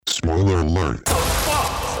Spoiler alert.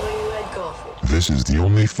 This is the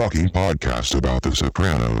only fucking podcast about The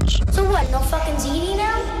Sopranos. So what, no fucking ZD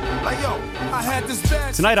now?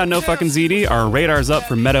 Tonight on No Fucking ZD, our radar's up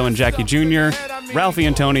for Meadow and Jackie Jr., Ralphie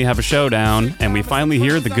and Tony have a showdown, and we finally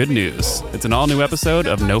hear the good news. It's an all-new episode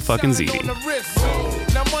of No Fucking ZD.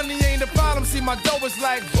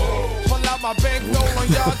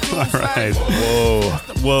 All right.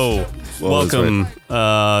 Whoa. Welcome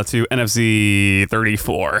to NFC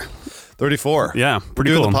 34. 34. Yeah,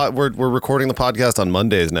 pretty cool. We're recording the podcast on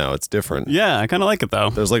Mondays now. It's different. Yeah, I kind of like it,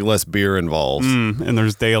 though. There's like less beer involved. And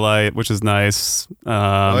there's daylight, which is nice.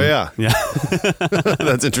 Oh, yeah. Yeah.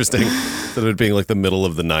 That's interesting. Instead of it being like the middle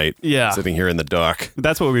of the night. Yeah. Sitting here in the dark.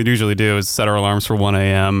 That's what we'd usually do, is set our alarms for 1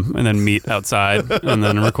 a.m. and then meet outside and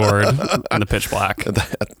then record in the pitch black.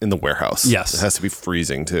 In the warehouse. Yes. It has to be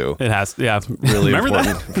freezing, too. It has, yeah. Really Remember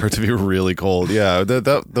important for it to be really cold. Yeah,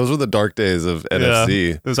 those were the dark days of NFC.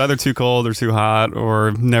 Yeah. It was either too cold or too hot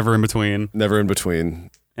or never in between. Never in between.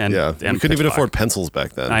 And, yeah, and we couldn't even afford pencils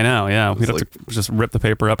back then. I know, yeah. We'd have to just rip the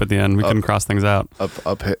paper up at the end. We couldn't cross things out.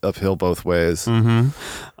 Uphill both ways.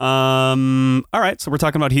 Mm-hmm. All right, so we're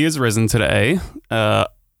talking about He Is Risen today. A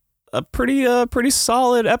pretty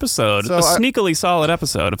solid episode. So sneakily solid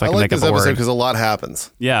episode, if I can like make up this a word. episode because a lot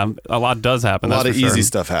happens. Yeah, a lot does happen. A lot of for sure. easy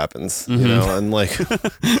stuff happens, you know, and like,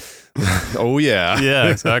 oh yeah. Yeah,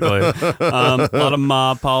 exactly. A lot of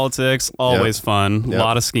mob politics, always fun. A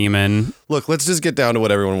lot of scheming. Look, let's just get down to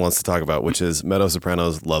what everyone wants to talk about, which is Meadow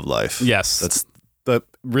Soprano's love life. Yes. That's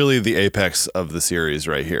really the apex of the series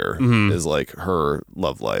right here, is like her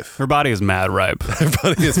love life. Her body is mad ripe. Her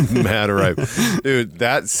body is mad ripe. Dude,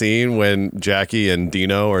 that scene when Jackie and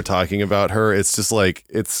Dino are talking about her, it's just like,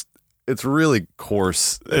 it's really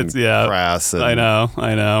coarse and crass. And I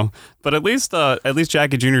know. But at least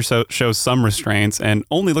Jackie Jr. shows some restraints and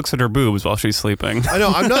only looks at her boobs while she's sleeping. I know.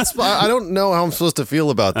 I don't know how I'm supposed to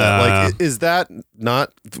feel about that. Like, is that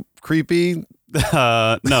not creepy?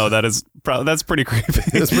 No, that's pretty creepy.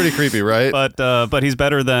 It's pretty creepy, right? But he's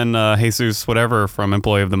better than Jesus whatever from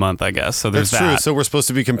Employee of the Month, I guess. So there's That's that. true. So we're supposed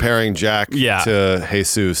to be comparing Jack to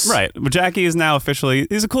Jesus. Right. But Jackie is now officially,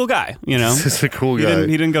 he's a cool guy, you know? He's a cool guy.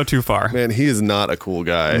 He didn't go too far. Man, he is not a cool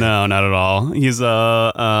guy. No, not at all. He's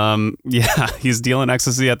he's dealing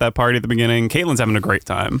ecstasy at that party at the beginning. Caitlin's having a great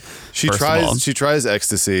time. She tries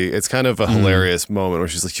ecstasy. It's kind of a hilarious moment where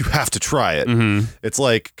she's like, you have to try it. It's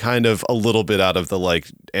like kind of a little bit out of the like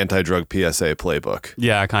anti-drug PSA playbook.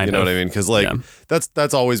 Yeah, kind of. You know what I mean? Because like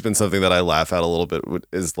that's always been something that I laugh at a little bit,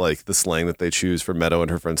 is like the slang that they choose for Meadow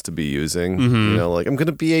and her friends to be using. You know, like, I'm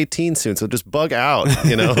gonna be 18 soon, so just bug out.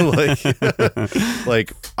 You know,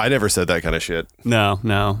 like I never said that kind of shit. No,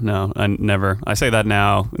 I never. I say that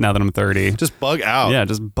now that I'm 30. Just bug out. Yeah,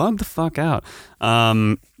 just bug the fuck out.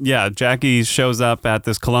 Jackie shows up at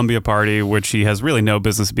this Columbia party, which he has really no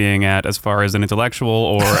business being at as far as an intellectual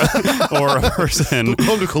or a person.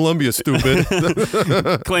 Come to Columbia, stupid.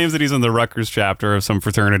 Claims that he's in the Rutgers chapter of some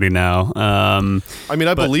fraternity now. I mean,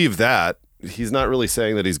 I believe that. He's not really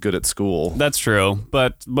saying that he's good at school. That's true,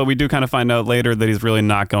 but we do kind of find out later that he's really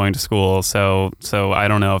not going to school. So I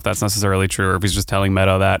don't know if that's necessarily true, or if he's just telling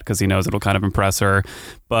Meadow that because he knows it'll kind of impress her.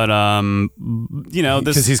 But you know,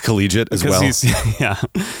 this because he's collegiate as well.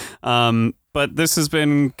 But this has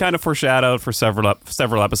been kind of foreshadowed for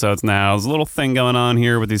several episodes now. There's a little thing going on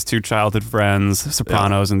here with these two childhood friends,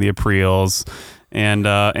 Sopranos and the Apriles.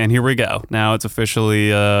 And here we go. Now it's officially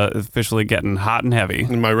getting hot and heavy.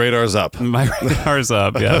 And my radar's up.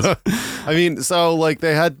 Yes. I mean,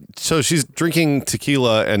 so she's drinking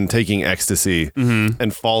tequila and taking ecstasy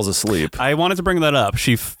and falls asleep. I wanted to bring that up.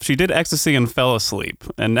 She did ecstasy and fell asleep,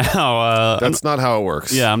 and now that's not how it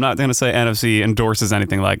works. Yeah, I'm not going to say NFC endorses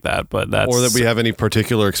anything like that, but that's, or that we have any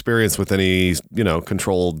particular experience with any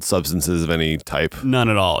controlled substances of any type. None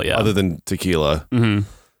at all. Yeah, other than tequila.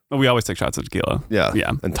 But we always take shots of tequila. Yeah.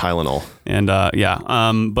 And Tylenol. And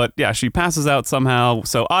but she passes out somehow.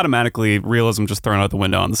 So automatically, realism just thrown out the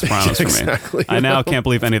window on The Sopranos for me. Exactly. I now can't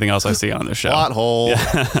believe anything else I see on this show. Plot hole.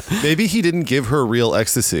 Yeah. Maybe he didn't give her real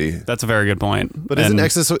ecstasy. That's a very good point. But isn't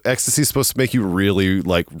ecstasy supposed to make you really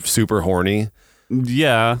like super horny?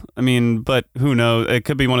 Yeah, I mean, but who knows? It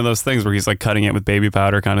could be one of those things where he's like cutting it with baby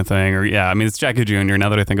powder kind of thing. Or I mean, it's Jackie Jr. now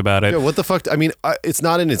that I think about it. Yeah, what the fuck? I mean, it's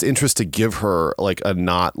not in his interest to give her like a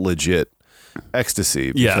not legit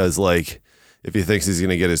ecstasy because like if he thinks he's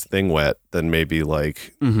gonna get his thing wet, then maybe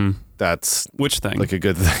like that's which thing? Like a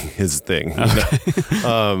good thing, his thing.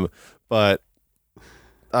 Okay. But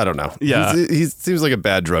I don't know. Yeah. He seems like a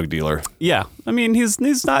bad drug dealer. Yeah. I mean, he's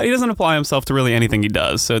not, he doesn't apply himself to really anything he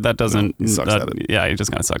does. So that doesn't, he sucks at it. Yeah, he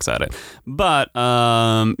just kind of sucks at it. But,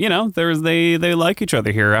 you know, they like each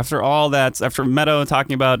other here. After all that, after Meadow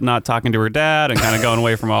talking about not talking to her dad and kind of going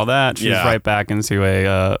away from all that, she's right back into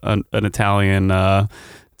an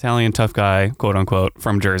Italian tough guy, quote unquote,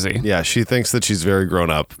 from Jersey. Yeah, she thinks that she's very grown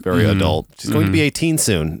up, very adult. She's going to be 18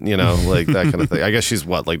 soon, you know, like that kind of thing. I guess she's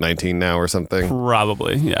what, like 19 now or something?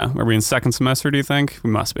 Probably, yeah. Are we in second semester, do you think? We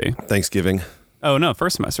must be. Thanksgiving. Oh, no,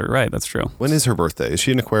 first semester. Right, that's true. When is her birthday? Is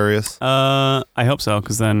she an Aquarius? I hope so,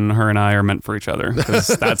 because then her and I are meant for each other. Because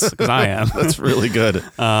I am. That's really good.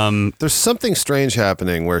 There's something strange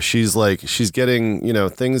happening where she's getting, you know,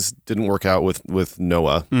 things didn't work out with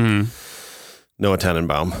Noah. Noah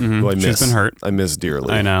Tannenbaum, who I miss. She's been hurt. I miss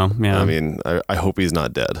dearly. I know, yeah. I mean, I hope he's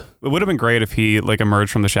not dead. It would have been great if he like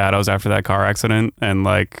emerged from the shadows after that car accident and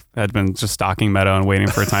like had been just stalking Meadow and waiting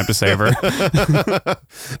for a time to save her.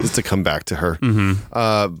 Just to come back to her.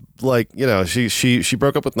 Like, you know, she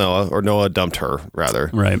broke up with Noah, or Noah dumped her, rather.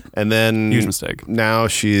 Right. And then... Huge mistake. Now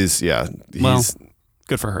she's, well,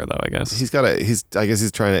 good for her, though, I guess. I guess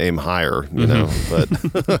he's trying to aim higher, you know, but...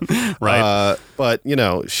 Right. But, you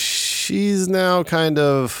know, she's now kind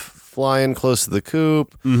of flying close to the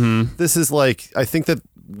coop. This is like, I think that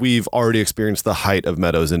we've already experienced the height of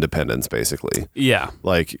Meadow's independence, basically. Yeah.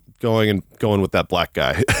 Like going with that black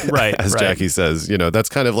guy, right? as Jackie says, you know, that's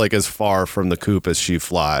kind of like as far from the coop as she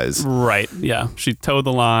flies. Right. Yeah. She towed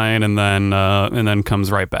the line and then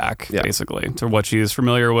comes right back, basically, to what she is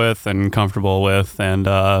familiar with and comfortable with, and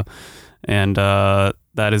that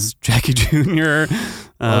is Jackie Jr.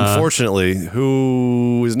 Unfortunately,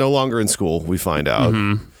 who is no longer in school, we find out,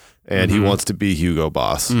 and he wants to be Hugo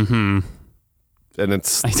Boss. And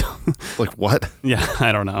it's like, what? Yeah,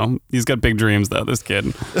 I don't know. He's got big dreams, though, this kid.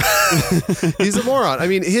 He's a moron. I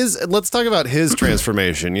mean, let's talk about his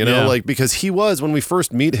transformation, you know, like, because he was, when we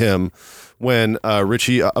first meet him, when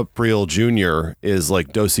Richie Aprile Jr. is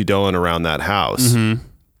like do-si-doing around that house.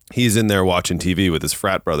 He's in there watching TV with his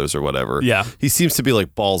frat brothers or whatever. Yeah. He seems to be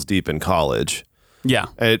like balls deep in college. Yeah.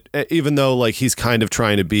 Even though like he's kind of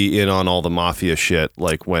trying to be in on all the mafia shit,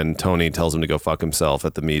 like when Tony tells him to go fuck himself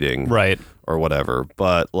at the meeting. Right. Or whatever.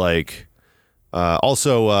 But like,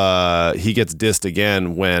 also he gets dissed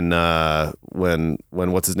again when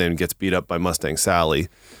what's his name gets beat up by Mustang Sally.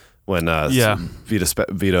 When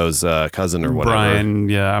Vito's cousin or whatever.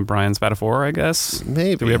 Brian Spatafor, I guess.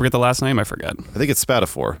 Maybe. Did we ever get the last name? I forget. I think it's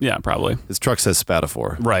Spatafor. Yeah, probably. His truck says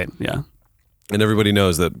Spatafor. Right, yeah. And everybody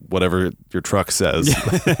knows that whatever your truck says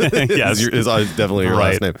yes. is definitely your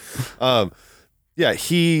last name.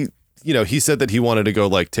 He said that he wanted to go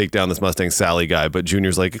like take down this Mustang Sally guy, but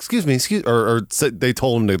Junior's like, excuse me, or they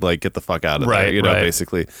told him to like get the fuck out of there, you know,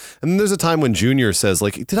 basically. And then there's a time when Junior says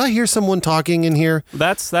like, did I hear someone talking in here?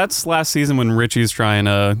 That's last season when Richie's trying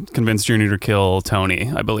to convince Junior to kill Tony,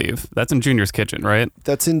 I believe. That's in Junior's kitchen, right?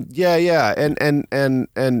 That's in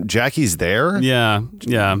and Jackie's there? Yeah.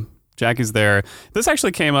 Jackie's there. This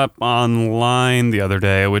actually came up online the other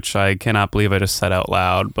day, which I cannot believe I just said out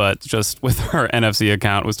loud, but just with her NFC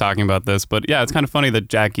account was talking about this. But yeah, it's kind of funny that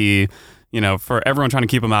Jackie, you know, for everyone trying to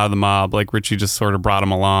keep him out of the mob, like Richie just sort of brought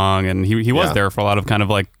him along, and he was there for a lot of kind of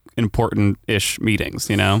like important-ish meetings,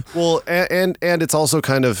 you know? Well, and it's also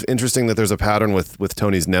kind of interesting that there's a pattern with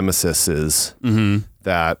Tony's nemesis is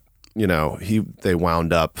that, you know, they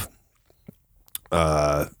wound up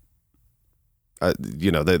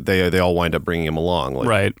they all wind up bringing him along, like,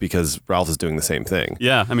 right? Because Ralph is doing the same thing.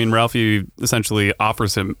 Yeah, I mean, Ralphie essentially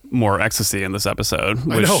offers him more ecstasy in this episode,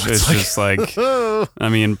 which is just like, I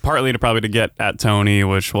mean, partly to get at Tony,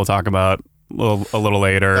 which we'll talk about a little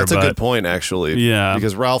later. That's a good point, actually. Yeah,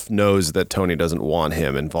 because Ralph knows that Tony doesn't want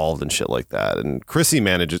him involved in shit like that, and Chrissy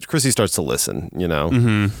starts to listen, you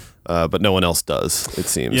know. But no one else does, it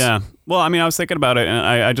seems. Yeah. Well, I mean, I was thinking about it, and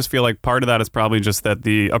I just feel like part of that is probably just that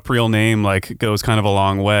the Aprile name like goes kind of a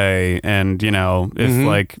long way, and you know, if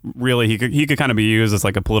like really he could kind of be used as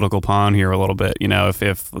like a political pawn here a little bit, you know,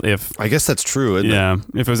 if I guess that's true. Isn't it?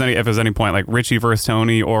 If it was any point like Richie versus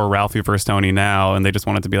Tony or Ralphie versus Tony now, and they just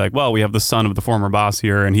wanted to be like, well, we have the son of the former boss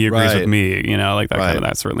here, and he agrees with me, you know, like that kind of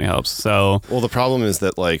that certainly helps. So, well, the problem is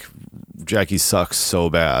that like Jackie sucks so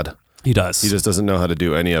bad. He does. He just doesn't know how to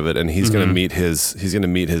do any of it, and he's going to meet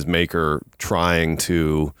his maker trying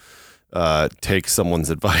to take someone's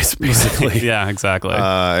advice, basically. Yeah, exactly.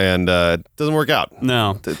 And it doesn't work out.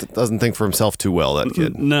 No. Doesn't think for himself too well, that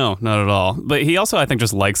kid. No, not at all. But he also, I think,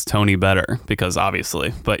 just likes Tony better because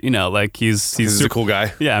obviously. But, like he's a cool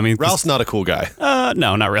guy. Yeah, I mean. Ralph's not a cool guy.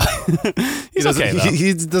 No, not really. He's okay, though.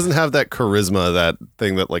 He doesn't have that charisma, that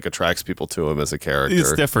thing that like attracts people to him as a character.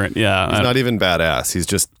 He's different, yeah. He's not even badass. He's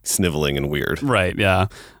just sniveling and weird. Right, yeah.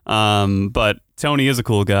 But Tony is a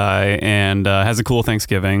cool guy and has a cool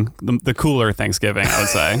Thanksgiving. The cooler Thanksgiving, I would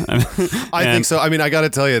say. I think so. I mean, I got to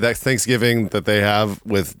tell you, that Thanksgiving that they have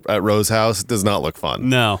at Rose's house does not look fun.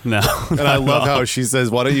 No. And I love how she says,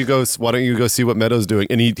 "Why don't you go see what Meadow's doing?"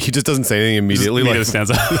 And he just doesn't say anything immediately. He just stands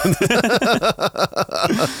up.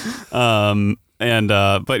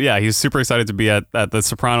 But yeah, he's super excited to be at the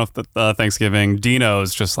Soprano Thanksgiving.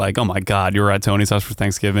 Dino's just like, oh my God, you were at Tony's house for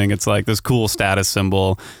Thanksgiving. It's like this cool status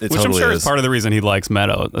symbol, which I'm sure is part of the reason he likes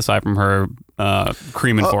Meadow, aside from her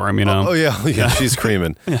creaming for him, Oh yeah, she's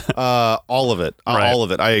creaming. All of it. Right. All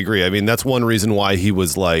of it. I agree. I mean, that's one reason why he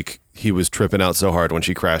was tripping out so hard when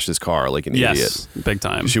she crashed his car like an idiot. Big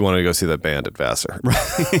time. She wanted to go see that band at Vassar.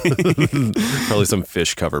 Probably some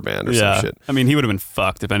Fish cover band or some shit. I mean, he would have been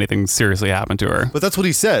fucked if anything seriously happened to her. But that's what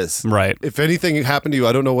he says. Right. If anything happened to you,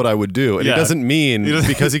 I don't know what I would do. And he doesn't mean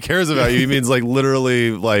because he cares about you. He means like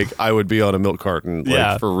literally like I would be on a milk carton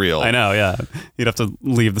for real. I know, yeah. He'd have to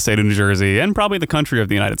leave the state of New Jersey and probably the country of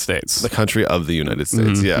the United States. The country of the United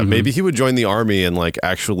States, yeah. Mm-hmm. Maybe he would join the army and like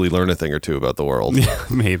actually learn a thing or two about the world. Yeah,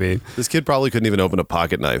 maybe. This kid probably couldn't even open a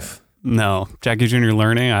pocket knife. No. Jackie Jr.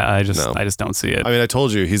 learning? I just don't see it. I mean, I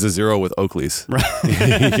told you, he's a zero with Oakleys.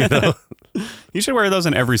 Right. You should wear those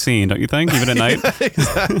in every scene, don't you think? Even at night? Yeah,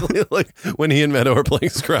 exactly. Like when he and Meadow are playing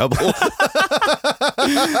Scrabble. You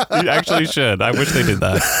actually should. I wish they did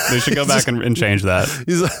that. They should go back and change that.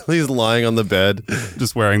 He's lying on the bed.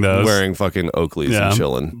 Just wearing those. Wearing fucking Oakleys and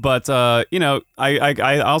chilling. But, I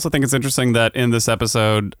also think it's interesting that in this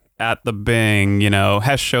episode, at the Bing,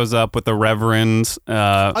 Hess shows up with the Reverend.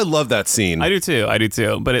 I love that scene. I do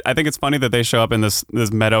too. But I think it's funny that they show up in this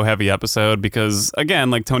Meadow heavy episode because,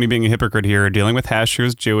 again, like Tony being a hypocrite here, dealing with Hess,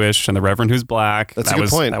 who's Jewish, and the Reverend, who's black. That's a good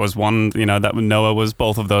point. That was one, that Noah was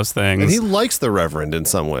both of those things. And he likes the Reverend in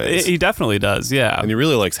some ways. He definitely does, yeah. And he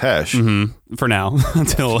really likes Hesh. Mm-hmm. For now,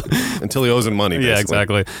 until he owes him money, basically. Yeah,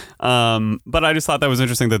 exactly. But I just thought that was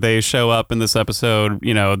interesting that they show up in this episode,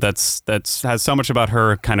 that's has so much about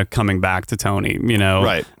her kind of coming back to Tony,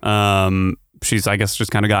 Right. She's, I guess,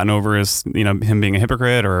 just kind of gotten over his, him being a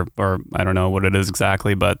hypocrite or I don't know what it is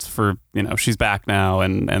exactly, but she's back now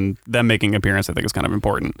and them making an appearance, I think is kind of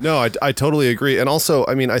important. No, I totally agree. And also,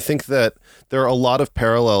 I mean, I think that there are a lot of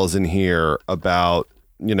parallels in here about,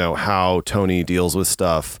 how Tony deals with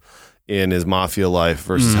stuff in his mafia life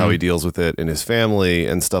versus how he deals with it in his family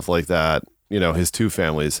and stuff like that. His two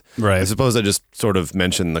families. Right. I suppose I just sort of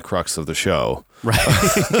mentioned the crux of the show. Right.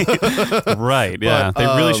 Right. Yeah. But, they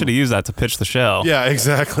really should have used that to pitch the show. Yeah,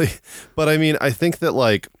 exactly. But I mean, I think that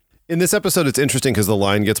like in this episode, it's interesting because the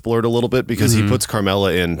line gets blurred a little bit because he puts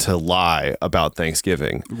Carmela in to lie about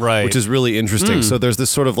Thanksgiving. Right. Which is really interesting. So there's this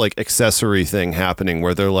sort of like accessory thing happening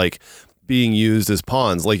where they're like being used as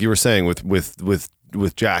pawns, like you were saying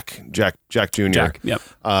with Jack Jr. Yep.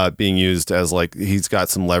 Being used as like he's got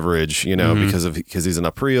some leverage, because he's an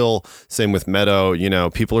April. Same with Meadow.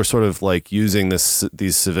 People are sort of like using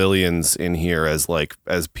these civilians in here as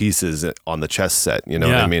pieces on the chess set. You know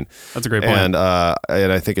what I mean? That's a great point. And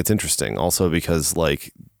I think it's interesting also because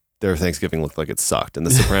like their Thanksgiving looked like it sucked, and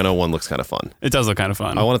the Soprano one looks kind of fun. It does look kind of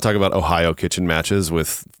fun. I want to talk about Ohio kitchen matches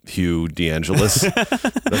with Hugh DeAngelis.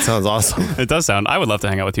 That sounds awesome. It does sound. I would love to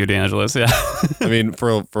hang out with Hugh DeAngelis. Yeah. I mean,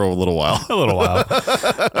 for a little while. A little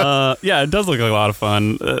while. Yeah, it does look like a lot of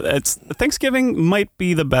fun. Thanksgiving might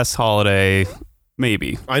be the best holiday.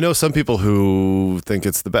 Maybe. I know some people who think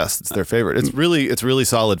it's the best. It's their favorite. It's really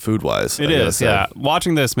solid food wise. It is. Yeah.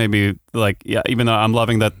 Watching this, maybe even though I'm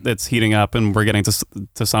loving that it's heating up and we're getting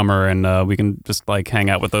to summer and we can just like hang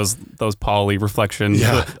out with those poly reflections.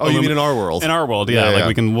 Yeah. Oh, you mean in our world? In our world,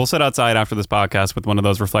 yeah. We'll sit outside after this podcast with one of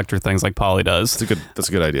those reflector things like Polly does. That's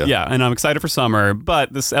a good idea. Yeah, and I'm excited for summer.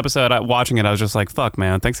 But this episode, watching it, I was just like, fuck,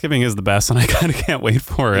 man, Thanksgiving is the best, and I kind of can't wait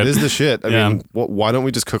for it. It is the shit. I mean, why don't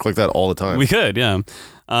we just cook like that all the time? We could, yeah.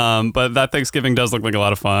 But that Thanksgiving does look like a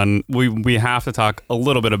lot of fun. We have to talk a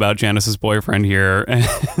little bit about Janice's boyfriend here and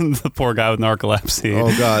the poor guy with narcolepsy.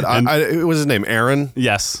 Oh God, what was his name? Aaron?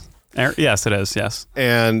 Yes. Yes, it is. Yes.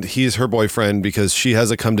 And he's her boyfriend because she has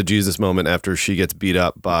a come to Jesus moment after she gets beat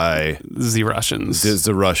up by the Russians.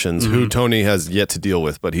 The Russians, who Tony has yet to deal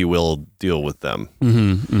with, but he will deal with them.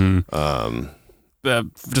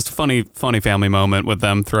 just a funny family moment with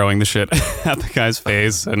them throwing the shit at the guy's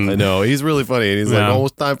face. And I know, he's really funny. And he's like,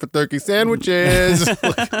 almost time for turkey sandwiches.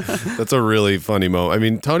 That's a really funny moment. I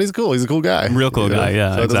mean, Tony's cool. He's a cool guy. Real cool guy,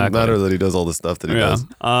 yeah, So it doesn't exactly. matter that he does all the stuff that he does.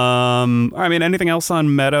 I mean, anything else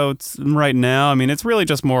on Meadow right now? I mean, it's really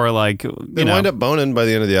just more like, They wind up boning by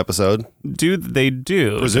the end of the episode. They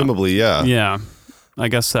do. Presumably, yeah. Yeah. I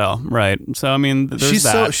guess so. Right. So, I mean, there's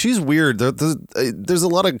that. She's weird. There's a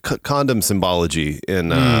lot of condom symbology in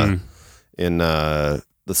The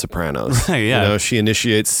Sopranos. Right, yeah. You know, she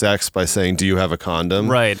initiates sex by saying, "Do you have a condom?"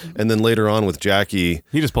 Right. And then later on with Jackie,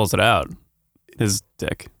 He just pulls it out. His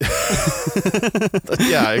dick.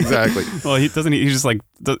 yeah, exactly. Well, he doesn't. He just like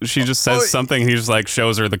she just says something. He just like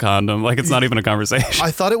shows her the condom. Like it's not even a conversation. I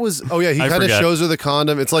thought it was. Oh yeah, he I kind of forget. shows her the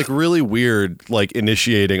condom. It's like really weird, like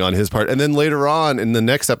initiating on his part. And then later on in the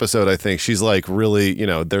next episode, I think she's like really, you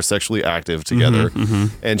know, they're sexually active together,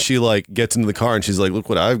 and she like gets into the car and she's like, "Look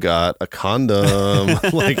what I've got, a condom."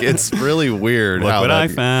 Like it's really weird. Look how what that, I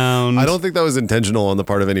found. I don't think that was intentional on the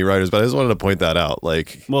part of any writers, but I just wanted to point that out.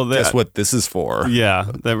 Like, Well, guess what this is for? Yeah,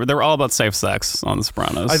 they're all about safe sex on The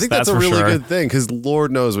Sopranos. I think that's a for really sure. good thing because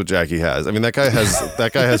Lord knows what Jackie has. I mean, that guy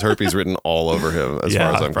has herpes written all over him as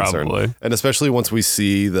far as I'm concerned. probably. And especially once we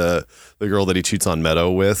see the girl that he cheats on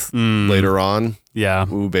Meadow with later on. Yeah.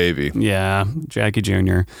 Ooh, baby. Yeah, Jackie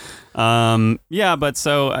Jr. Yeah, but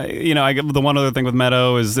so the one other thing with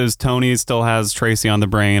Meadow is Tony still has Tracy on the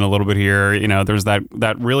brain a little bit here. You know, there's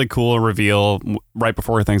that really cool reveal right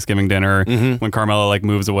before Thanksgiving dinner when Carmela like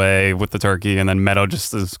moves away with the turkey, and then Meadow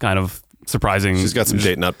just is kind of surprising. She's got some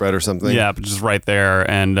date nut bread or something. Yeah, but just right there,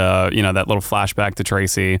 and that little flashback to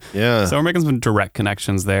Tracy. Yeah. So we're making some direct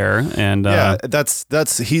connections there, and yeah,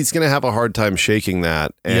 that's he's gonna have a hard time shaking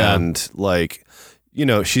that, and like. You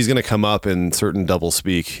know, she's going to come up in certain double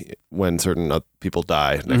speak when certain people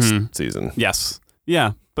die next season. Yes.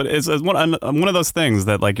 Yeah. But it's one of those things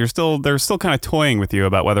that like they're still kind of toying with you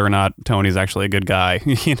about whether or not Tony's actually a good guy,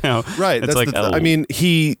 you know? Right. It's That's like, I mean,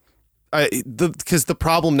 because the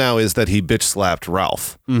problem now is that he bitch slapped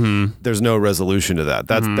Ralph. There's no resolution to that.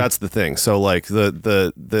 That's the thing. So like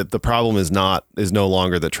the problem is no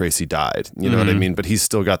longer that Tracy died. You know what I mean? But he's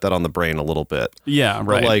still got that on the brain a little bit. Yeah,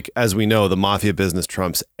 right. But like as we know, the mafia business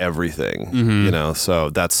trumps everything. You know, so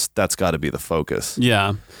that's got to be the focus.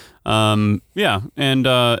 Yeah. Yeah,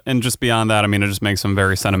 and just beyond that, I mean, it just makes him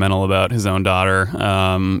very sentimental about his own daughter.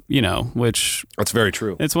 You know, which That's very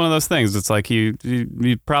true. it's one of those things. It's like he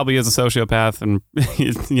probably is a sociopath, and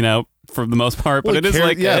you know, for the most part. Well, but it is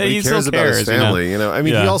like but he he still cares about his you know? family. You know, I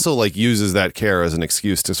mean, Yeah. he also like uses that care as an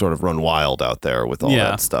excuse to sort of run wild out there with all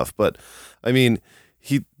Yeah. that stuff. But I mean,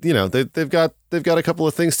 they've got a couple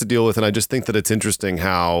of things to deal with, and I just think that it's interesting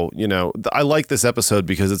how I like this episode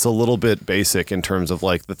because it's a little bit basic in terms of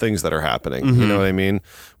like the things that are happening. You know what I mean?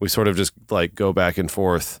 We sort of just like go back and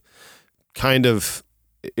forth, kind of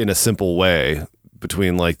in a simple way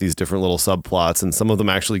between like these different little subplots, and some of them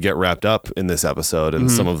actually get wrapped up in this episode, and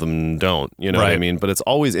some of them don't. You know what I Right. mean? But it's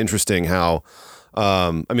always interesting how.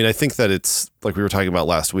 I mean, I think that it's like we were talking about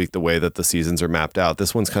last week, the way that the seasons are mapped out.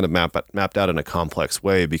 This one's kind of mapped out in a complex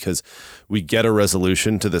way because we get a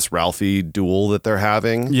resolution to this Ralphie duel that they're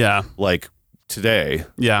having. Yeah, Like today.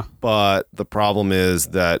 yeah, But the problem is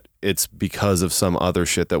that it's because of some other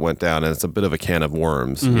shit that went down, and it's a bit of a can of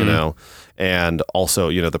worms, you know? And also,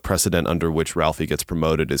 the precedent under which Ralphie gets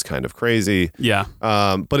promoted is kind of crazy. yeah.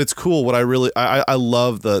 But it's cool. What I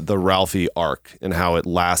love the Ralphie arc and how it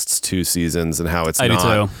lasts 2 seasons and how it's I do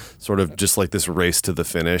not too. sort of just like this race to the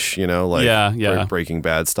finish, like Yeah. Breaking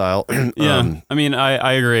Bad style. Yeah, I mean,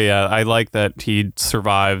 I agree. I like that he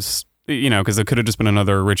survives. Because it could have just been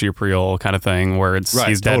another Richie Aprile kind of thing where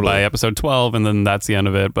he's dead totally. by episode 12 and then that's the end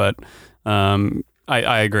of it. But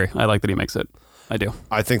I agree. I like that he makes it. I do.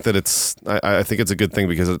 I think that I think it's a good thing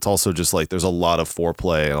because it's also just like there's a lot of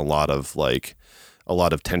foreplay and a lot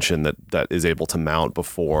of tension that is able to mount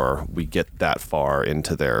before we get that far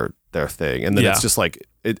into their thing. And then Yeah. it's just like,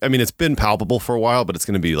 it's been palpable for a while, but it's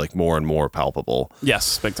going to be like more and more palpable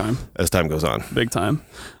Yes, big time. as time goes on. Big time.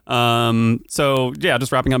 So yeah,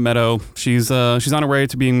 just wrapping up Meadow. She's on her way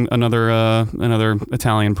to being another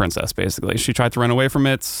Italian princess. Basically, she tried to run away from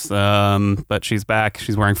it, but she's back.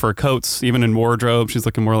 She's wearing fur coats, even in wardrobe. She's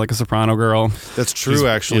looking more like a soprano girl. That's true,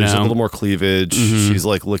 actually. She's a little more cleavage. She's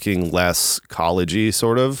like looking less college-y,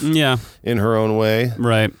 sort of, Yeah, in her own way.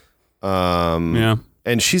 right. Yeah.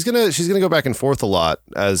 And she's gonna go back and forth a lot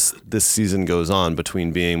as this season goes on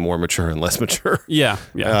between being more mature and less mature. Yeah.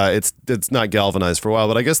 It's not galvanized for a while,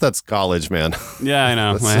 but I guess that's college, man. Yeah, I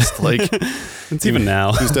know. It's just like it's even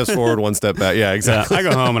now. 2 steps forward, 1 step back. Yeah, exactly. I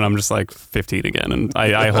go home and I'm just like 15 again, and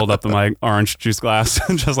I hold up my orange juice glass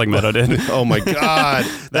just like Meadow did. Oh my god,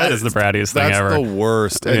 that is the brattiest thing ever. That's the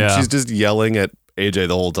worst. And she's just yelling at AJ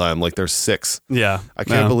the whole time like they're 6. Yeah, I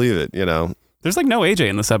can't believe it. There's like no AJ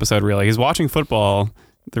in this episode really. He's watching football.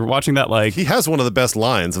 They're watching that like he has one of the best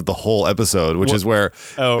lines of the whole episode, which is where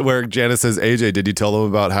Janice says, "AJ, did you tell them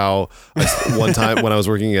about how one time when I was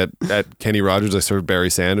working at Kenny Rogers, I served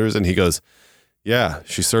Barry Sanders?" And he goes, "Yeah,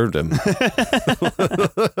 she served him."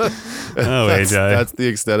 AJ. That's the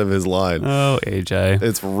extent of his line. Oh, AJ.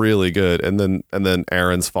 It's really good. And then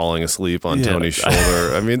Aaron's falling asleep on Tony's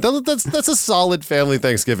shoulder. I mean, that's a solid family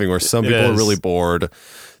Thanksgiving where some people are really bored.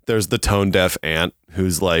 There's the tone deaf aunt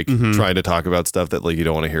who's like trying to talk about stuff that like you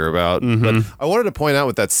don't want to hear about. But I wanted to point out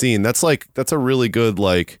with that scene, that's a really good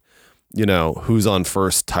like, who's on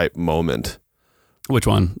first type moment. Which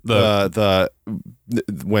one?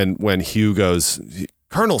 When Hugh goes,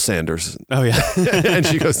 Colonel Sanders. Oh yeah. And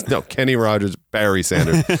she goes, no, Kenny Rogers, Barry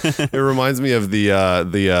Sanders. It reminds me of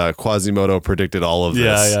the Quasimodo predicted all of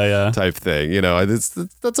this type thing.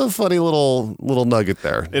 That's a funny little nugget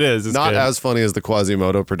there. It is. It's not good. as funny as the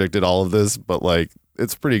Quasimodo predicted all of this, but like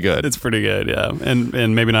it's pretty good. It's pretty good, yeah.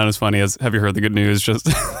 And maybe not as funny as have you heard the good news? Just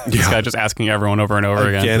this guy just asking everyone over and over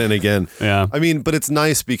again and again. Yeah. I mean, but it's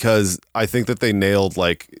nice because I think that they nailed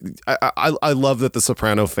like I love that the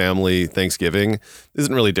Soprano family Thanksgiving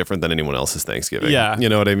isn't really different than anyone else's Thanksgiving. Yeah. You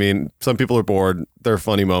know what I mean? Some people are bored. There are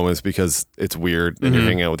funny moments because it's weird and you're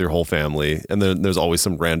hanging out with your whole family, and then there's always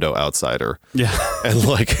some rando outsider. Yeah. And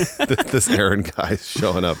like this Aaron guy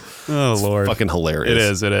showing up. Oh it's Lord. Fucking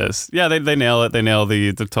hilarious. It is. Yeah, they nail it. They nail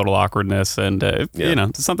the total awkwardness, and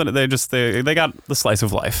it's something that they got the slice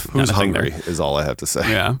of life. Who's hungry is all I have to say.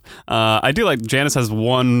 Yeah. I do like Janice has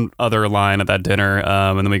one other line at that dinner,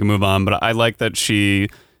 and then we can move on, but I like that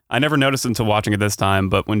I never noticed until watching it this time,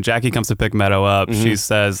 but when Jackie comes to pick Meadow up, she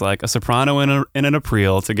says like a soprano and an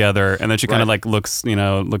April together, and then she kind of like looks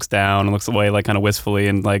down and looks away like kind of wistfully,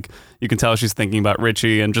 and like you can tell she's thinking about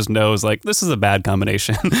Richie and just knows like this is a bad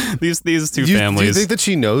combination. these two families. Do you think that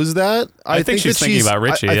she knows that? I think she's thinking about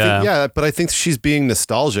Richie. But I think she's being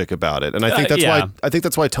nostalgic about it, and I think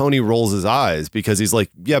that's why Tony rolls his eyes because he's like,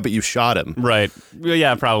 yeah, but you shot him, right?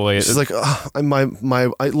 Yeah, probably. She's like,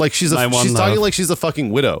 she's talking like she's a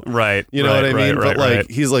fucking widow. Right. You know what I mean? Right, but like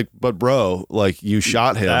he's like, but bro, like you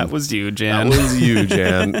shot him. That was you, Jan.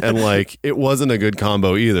 And like it wasn't a good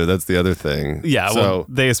combo either. That's the other thing. Yeah, so, well,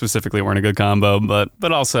 they specifically weren't a good combo,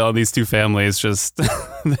 but also these two families just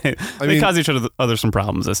they cause each other some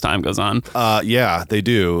problems as time goes on. Yeah, they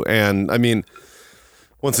do. And I mean,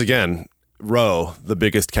 once again, Roe, the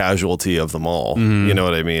biggest casualty of them all. You know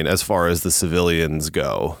what I mean? As far as the civilians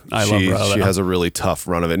go, I love Roe. She has a really tough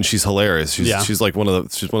run of it, and she's hilarious. She's like one of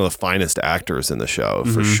the finest actors in the show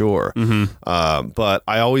for sure. But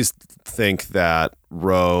I always think that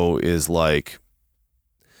Roe is like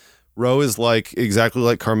exactly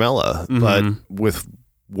like Carmela, but with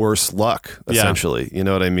worse luck, essentially. You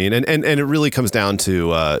know what I mean? And it really comes down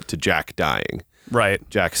to Jack dying. Right.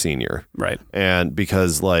 Jack Sr. Right. And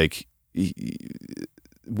because like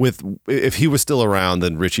if he was still around,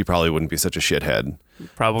 then Richie probably wouldn't be such a shithead.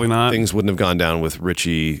 Probably not. Things wouldn't have gone down with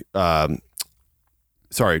Richie. Jackie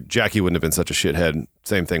wouldn't have been such a shithead.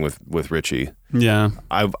 Same thing with Richie. Yeah.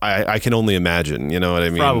 I can only imagine, you know what I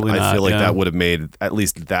mean? Probably not, I feel like that would have made at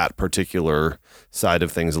least that particular side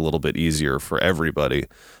of things a little bit easier for everybody.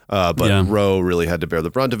 But Roe really had to bear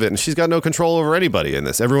the brunt of it, and she's got no control over anybody in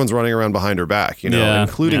this. Everyone's running around behind her back,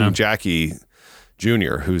 including Jackie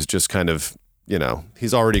Jr., who's just kind of,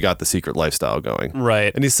 he's already got the secret lifestyle going.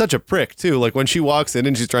 Right. And he's such a prick, too. Like when she walks in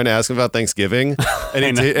and she's trying to ask him about Thanksgiving,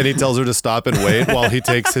 and he tells her to stop and wait while he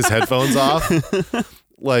takes his headphones off.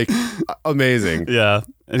 Like, amazing. Yeah.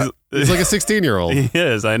 He's like a 16-year-old. He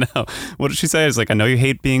is, I know. What did she say? It's like, I know you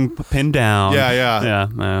hate being pinned down.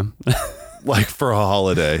 Yeah. Like for a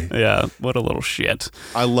holiday. Yeah, what a little shit.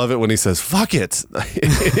 I love it when he says, fuck it,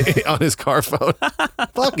 on his car phone.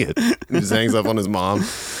 Fuck it. And he just hangs up on his mom.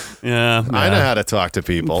 Yeah. I know how to talk to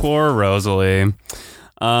people. Poor Rosalie.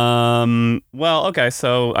 Well, okay,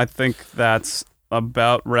 so I think that's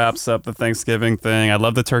about wraps up the Thanksgiving thing. I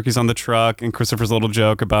love the turkeys on the truck and Christopher's little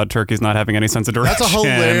joke about turkeys not having any sense of direction. That's a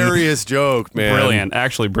hilarious joke, man. Brilliant,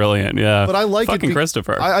 actually brilliant. Yeah, but I like fucking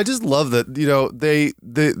Christopher. I just love that.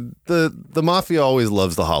 The mafia always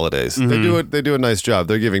loves the holidays. Mm-hmm. They do a nice job.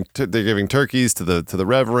 They're giving turkeys to the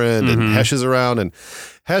Reverend, and Hesh is around, and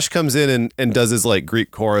Hesh comes in and does his like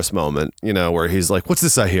Greek chorus moment, where he's like, "What's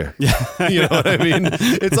this I hear?" Yeah, you know what I mean.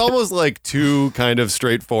 It's almost like too kind of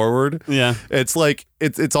straightforward. Yeah, it's like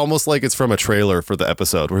it's almost like it's from a trailer for the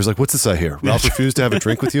episode where he's like, "What's this I hear? Ralph refused to have a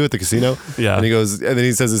drink with you at the casino." Yeah, and then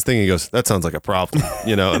he says his thing. He goes, "That sounds like a problem,"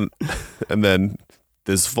 and then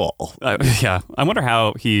this fall. Yeah, I wonder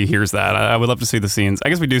how he hears that. I would love to see the scenes. I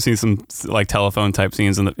guess we do see some like telephone type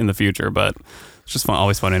scenes in the future, but it's just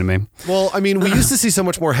always funny to me. Well, I mean, we used to see so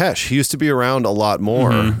much more Hesh. He used to be around a lot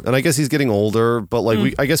more, and I guess he's getting older. But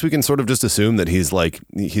like, I guess we can sort of just assume that he's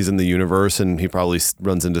in the universe, and he probably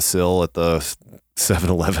runs into Syl at the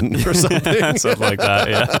 7-Eleven or something, something like that.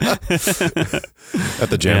 Yeah, at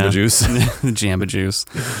the Jamba Juice. The Jamba Juice.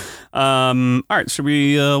 All right, should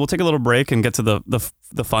we? We'll take a little break and get to the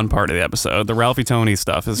fun part of the episode. The Ralphie Tony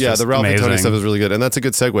stuff is just the Ralphie amazing. Tony stuff is really good, and that's a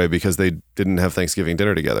good segue because they didn't have Thanksgiving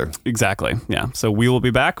dinner together. Exactly. Yeah. So we will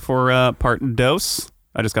be back for part dos.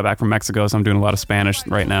 I just got back from Mexico, so I'm doing a lot of Spanish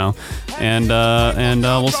right now, and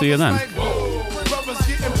we'll see you then.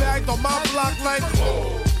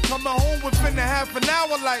 Coming home within a half an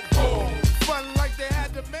hour, like fun like they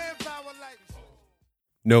had the manpower, like.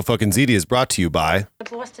 No Fucking ZD is brought to you by The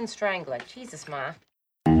Boston Strangler. Jesus, Ma.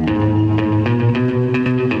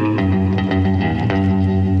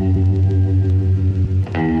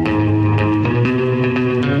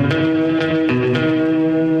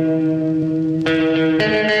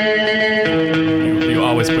 You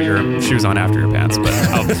always put your shoes on after your pants, but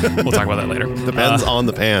we'll talk about that later. Depends on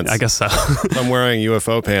the pants. I guess so. If I'm wearing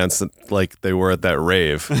UFO pants like they were at that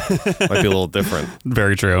rave, might be a little different.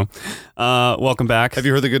 Very true. Welcome back. Have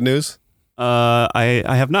you heard the good news? I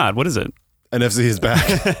have not. What is it? NFC is back.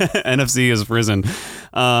 NFC is risen.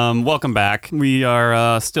 Welcome back. We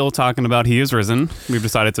are still talking about He Is Risen. We've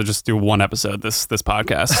decided to just do one episode this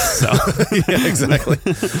podcast. So yeah, exactly.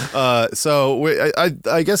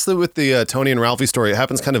 I guess that with the Tony and Ralphie story, it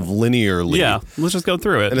happens kind of linearly. Yeah, let's just go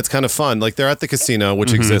through it. And it's kind of fun. Like they're at the casino,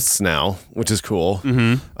 which exists now, which is cool.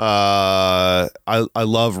 I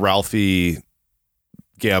love Ralphie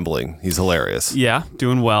gambling. He's hilarious. Yeah,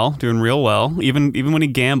 doing real well. Even when he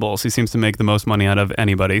gambles, he seems to make the most money out of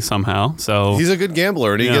anybody somehow. So he's a good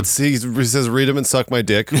gambler, and he says "read him and suck my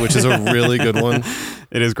dick," which is a really good one.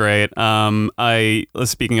 It is great.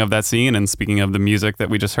 Speaking of that scene and speaking of the music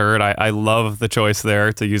that we just heard, I love the choice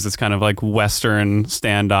there to use this kind of like Western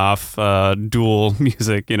standoff duel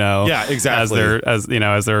music. Yeah, exactly.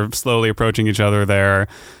 As they're slowly approaching each other there.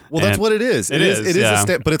 Well, that's what it is. It is yeah.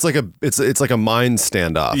 but it's like a mind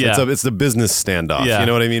standoff. Yeah. It's the business standoff. Yeah. You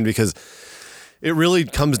know what I mean? Because it really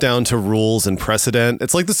comes down to rules and precedent.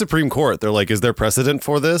 It's like the Supreme Court. They're like, is there precedent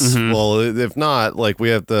for this? Well, if not, like we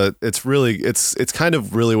have it's kind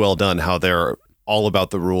of really well done how they're all about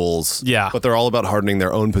the rules. Yeah. But they're all about hardening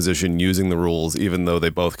their own position using the rules, even though they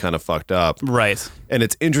both kind of fucked up. Right. And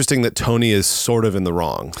it's interesting that Tony is sort of in the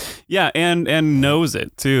wrong. Yeah, and knows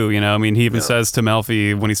it too. He even says to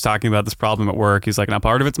Melfi when he's talking about this problem at work, he's like, "Now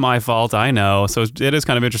part of it's my fault, I know." So it is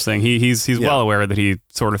kind of interesting. He's well aware that he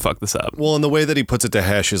sort of fucked this up. Well, and the way that he puts it to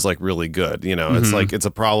Hesh is like really good. It's like it's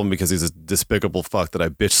a problem because he's a despicable fuck that I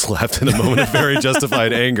bitch slapped in a moment of very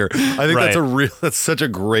justified anger. I think that's such a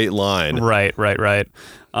great line. Right.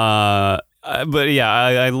 But yeah,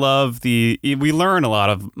 I love we learn a lot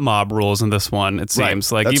of mob rules in this one. It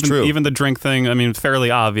seems like even the drink thing. I mean, fairly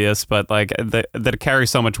obvious, but like that it carries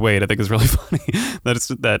so much weight. I think is really funny.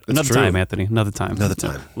 Another true. time, Anthony. Another time.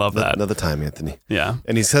 Love that. Another time, Anthony. Yeah.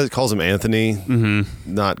 And he calls him Anthony,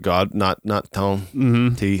 not God, not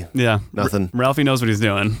Tone, T. Yeah. Nothing. Ralphie knows what he's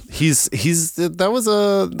doing. That was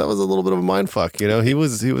a little bit of a mind fuck. He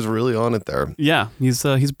was really on it there. Yeah.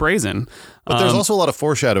 He's brazen. But there's also a lot of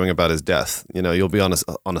foreshadowing about his death. You'll be on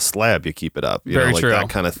a slab, you keep it up. Very true. That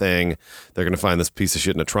kind of thing. They're going to find this piece of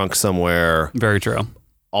shit in a trunk somewhere. Very true.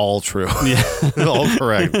 All true. Yeah. All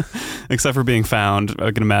correct. Except for being found.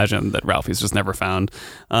 I can imagine that Ralphie's just never found.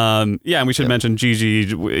 And we should mention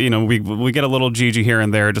Gigi. We get a little Gigi here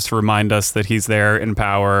and there just to remind us that he's there in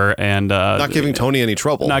power and not giving Tony any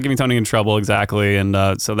trouble. Not giving Tony any trouble, exactly. And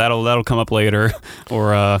so that'll come up later,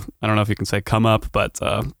 or I don't know if you can say come up, but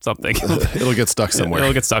something. It'll get stuck somewhere.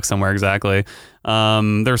 It'll get stuck somewhere, exactly.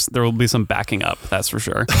 There will be some backing up, that's for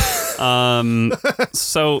sure.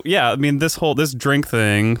 So yeah, I mean this drink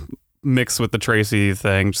thing mixed with the Tracy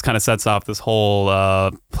thing just kind of sets off this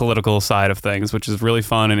whole political side of things, which is really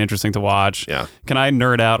fun and interesting to watch. Yeah. Can I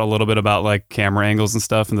nerd out a little bit about like camera angles and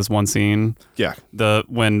stuff in this one scene? Yeah.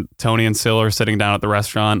 When Tony and Syl are sitting down at the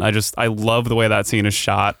restaurant, I love the way that scene is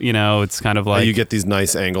shot. You know, it's kind of like you get these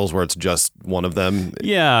nice angles where it's just one of them.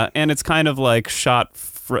 Yeah, and it's kind of like shot.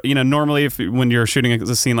 Normally when you're shooting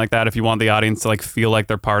a scene like that, if you want the audience to like feel like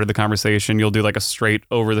they're part of the conversation, you'll do like a straight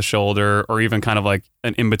over the shoulder or even kind of like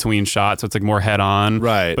an in-between shot, so it's like more head on.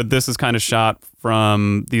 Right. But this is kind of shot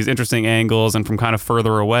from these interesting angles and from kind of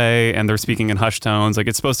further away, and they're speaking in hushed tones. Like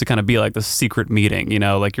it's supposed to kind of be like the secret meeting,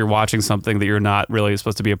 like you're watching something that you're not really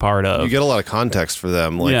supposed to be a part of. You get a lot of context for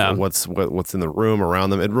them, like what's in the room around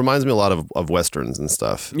them. It reminds me a lot of Westerns and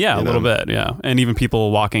stuff. Yeah, a little bit, yeah. And even people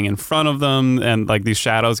walking in front of them and like these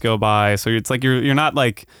shadows go by. So it's like you're not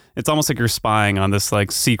like, it's almost like you're spying on this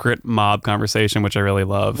like secret mob conversation, which I really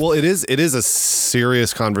love. Well, it is a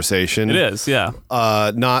serious conversation. It is, yeah.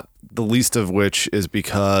 Not the least of which is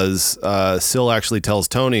because Syl actually tells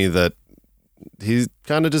Tony that he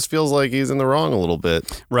kind of just feels like he's in the wrong a little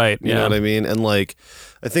bit. Right. You know what I mean? And like,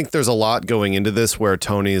 I think there's a lot going into this where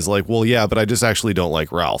Tony is like, well, yeah, but I just actually don't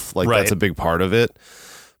like Ralph. Like that's a big part of it.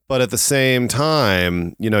 But at the same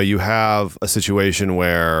time, you have a situation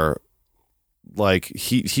where like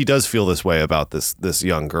he does feel this way about this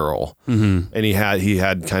young girl. Mm-hmm. And he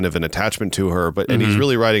had kind of an attachment to her, and he's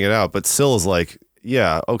really writing it out. But Syl is like,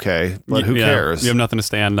 yeah, okay, but who cares? You have nothing to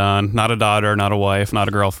stand on. Not a daughter, not a wife, not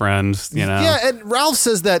a girlfriend, Yeah, and Ralph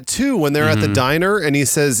says that too when they're at the diner, and he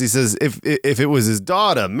says if it was his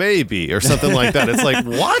daughter, maybe, or something like that. It's like,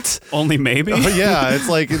 what? Only maybe? Yeah, it's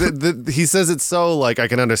like he says it so like I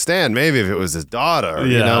can understand maybe if it was his daughter,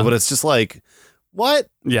 but it's just like, what?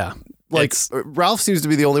 Yeah. Like Ralph seems to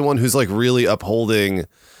be the only one who's like really upholding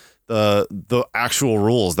the actual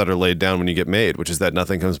rules that are laid down when you get made, which is that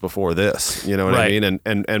nothing comes before this. You know what I mean?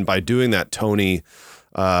 And by doing that, Tony,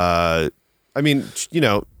 Ralph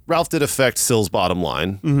did affect Syl's bottom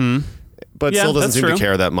line, but Syl doesn't seem to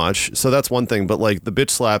care that much. So that's one thing. But like the bitch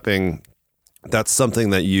slapping, that's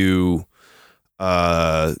something that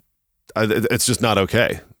it's just not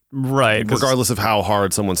okay. Right. Regardless of how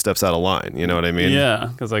hard someone steps out of line. You know what I mean? Yeah.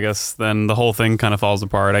 Because I guess then the whole thing kind of falls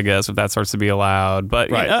apart, I guess, if that starts to be allowed.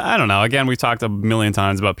 But I don't know. Again, we've talked a million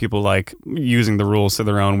times about people like using the rules to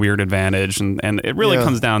their own weird advantage. And it really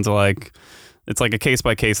comes down to like, it's like a case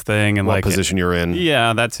by case thing. And what like position you're in.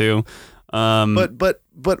 Yeah, that too. But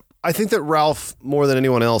I think that Ralph, more than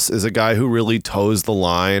anyone else, is a guy who really toes the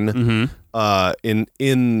line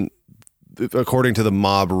in according to the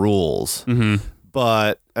mob rules. Mm-hmm.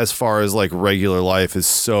 But as far as like regular life is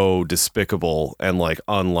so despicable and like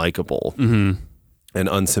unlikable and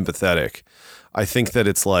unsympathetic, I think that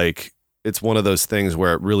it's like, it's one of those things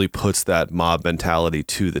where it really puts that mob mentality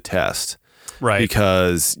to the test. Right.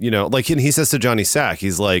 Because, and he says to Johnny Sack,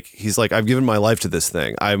 he's like, I've given my life to this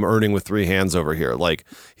thing. I'm earning with three hands over here. Like,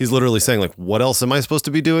 he's literally saying, like, what else am I supposed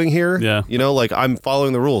to be doing here? Yeah. Like, I'm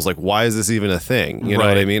following the rules. Like, why is this even a thing? You know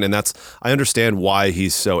what I mean? And I understand why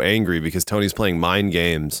he's so angry, because Tony's playing mind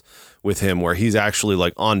games with him where he's actually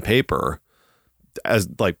like on paper as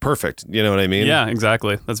like perfect. You know what I mean? Yeah,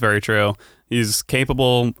 exactly. That's very true. He's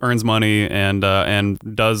capable, earns money, and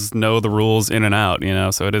does know the rules in and out.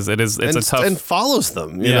 So it's a tough, and follows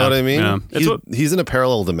them. You know what I mean? Yeah. He's in a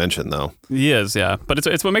parallel dimension, though. He is, yeah. But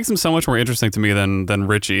it's what makes him so much more interesting to me than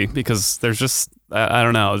Richie, because there's just I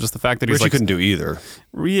don't know, just the fact that he's Richie couldn't do either.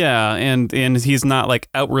 Yeah, and he's not like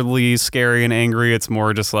outwardly scary and angry. It's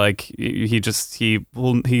more just like he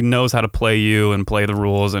knows how to play you and play the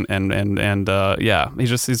rules and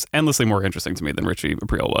he's endlessly more interesting to me than Richie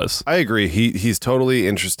Aprile was. I agree. He's totally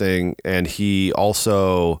interesting, and he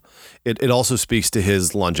also it also speaks to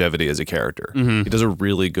his longevity as a character. Mm-hmm. He does a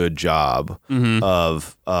really good job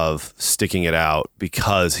of sticking it out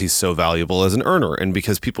because he's so valuable as an earner, and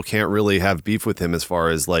because people can't really have beef with him as far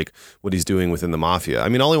as like what he's doing within the mafia. I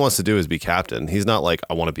mean, all he wants to do is be captain. He's not like,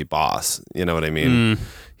 I want to be boss. You know what I mean?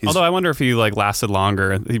 Although I wonder if he like lasted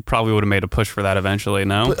longer, he probably would have made a push for that eventually.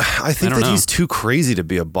 No, but I think that he's too crazy to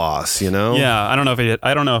be a boss. Yeah, I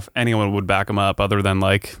don't know if anyone would back him up other than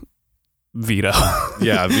like Vito.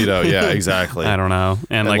 Yeah, Vito. Yeah, exactly. I don't know,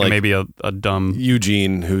 and like maybe a dumb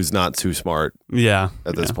Eugene who's not too smart. Yeah,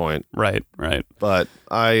 at this point. Right. But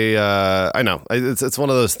I know it's one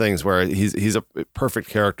of those things where he's a perfect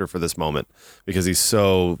character for this moment because he's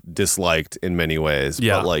so disliked in many ways.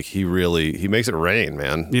 Yeah, but like he makes it rain,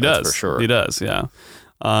 man. He does for sure. He does. Yeah.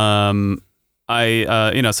 So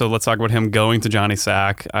let's talk about him going to Johnny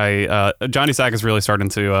Sack. Johnny Sack is really starting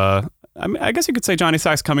to. I mean, I guess you could say Johnny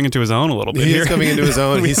Sack's coming into his own a little bit. He here. is coming into his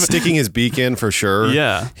own. He's sticking his beak in for sure.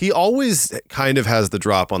 Yeah. He always kind of has the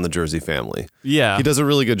drop on the Jersey family. Yeah. He does a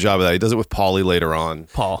really good job of that. He does it with Paulie later on.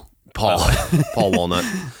 Paul Walnut.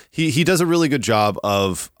 He does a really good job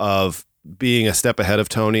of being a step ahead of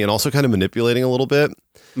Tony and also kind of manipulating a little bit.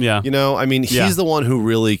 Yeah. You know, I mean, he's the one who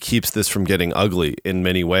really keeps this from getting ugly in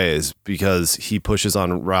many ways because he pushes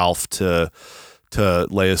on Ralph to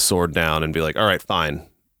lay his sword down and be like, all right, fine,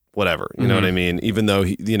 whatever. You know what I mean? Even though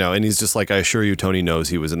and he's just like, I assure you, Tony knows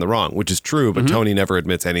he was in the wrong, which is true, but Tony never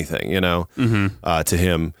admits anything, to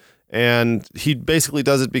him. And he basically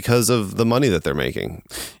does it because of the money that they're making.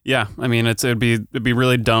 Yeah, I mean, it'd be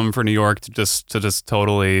really dumb for New York to just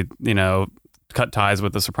totally, cut ties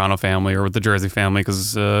with the Soprano family or with the Jersey family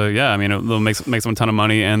because, I mean, it'll make them a ton of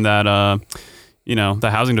money, and that, the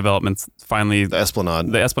housing development's finally The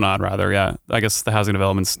Esplanade. The Esplanade, rather, yeah. I guess the housing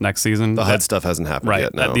development's next season. The HUD stuff hasn't happened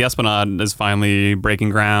yet. No. The Esplanade is finally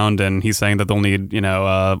breaking ground, and he's saying that they'll need,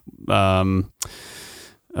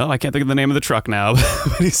 I can't think of the name of the truck now, but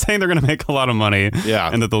he's saying they're going to make a lot of money. Yeah.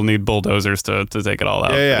 And that they'll need bulldozers to take it all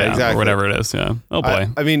out. Yeah, exactly. Or whatever it is. Yeah. Oh boy.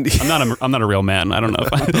 I mean, I'm not a real man. I don't know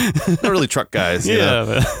if not really truck guys. He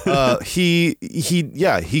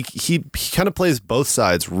kind of plays both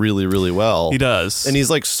sides really, really well. He does. And he's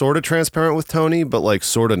like sort of transparent with Tony, but like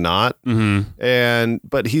sort of not. Mm-hmm.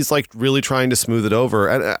 But he's like really trying to smooth it over.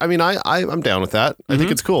 And I mean, I'm down with that. I think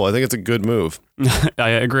it's cool. I think it's a good move. I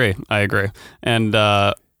agree. And,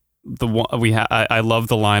 I love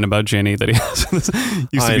the line about Ginny that he has.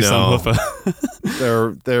 Used to be some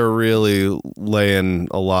hoofa. They're really laying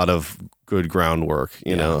a lot of good groundwork,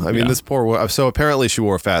 you know. I mean, this poor. So apparently, she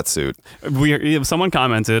wore a fat suit. Someone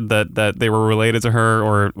commented that they were related to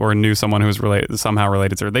her or knew someone who was somehow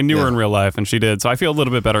related to her. They knew her in real life, and she did. So I feel a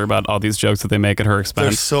little bit better about all these jokes that they make at her expense.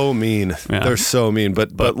 They're so mean. Yeah. They're so mean.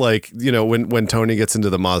 But like, when Tony gets into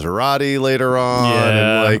the Maserati later on,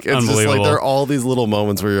 and like it's just like there are all these little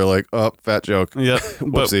moments where you're like, oh, fat joke. Yeah.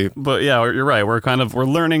 Whoopsie. But yeah, you're right. We're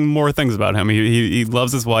learning more things about him. He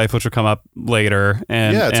loves his wife, which will come up later,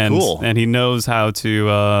 and it's cool. And he knows how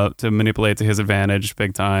to manipulate to his advantage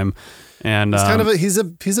big time. And he's kind of he's a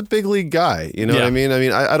big league guy. You know what I mean? I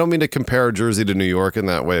mean, I don't mean to compare Jersey to New York in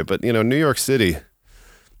that way, but New York City,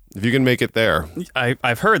 if you can make it there,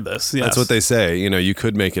 I've heard this. Yes. That's what they say. You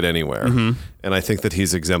could make it anywhere. Mm-hmm. And I think that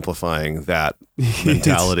he's exemplifying that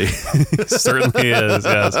mentality. He certainly is.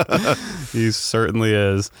 Yes, he certainly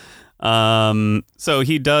is. So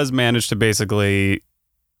he does manage to basically,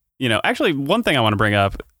 actually one thing I want to bring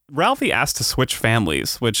up, Ralphie asked to switch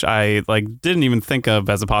families, which I didn't even think of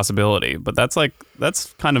as a possibility, but that's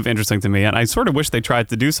kind of interesting to me. And I sort of wish they tried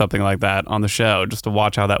to do something like that on the show just to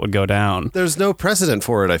watch how that would go down. There's no precedent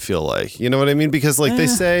for it, I feel like. You know what I mean? Because they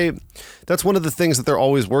say that's one of the things that they're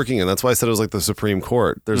always working in. That's why I said it was like the Supreme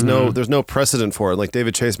Court. There's no precedent for it. Like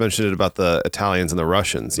David Chase mentioned it about the Italians and the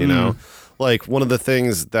Russians, like one of the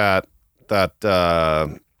things that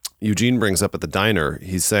Eugene brings up at the diner,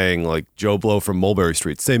 he's saying like Joe Blow from Mulberry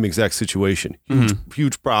Street, same exact situation,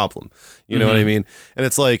 huge problem. You know what I mean? And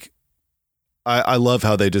it's like, I love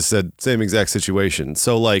how they just said same exact situation.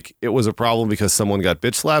 So like it was a problem because someone got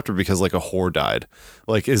bitch slapped or because like a whore died.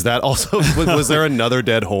 Like, is that also, was there another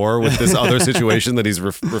dead whore with this other situation that he's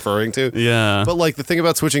referring to? Yeah. But like the thing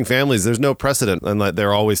about switching families, there's no precedent, and like,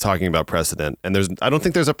 they're always talking about precedent. And I don't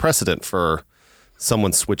think there's a precedent for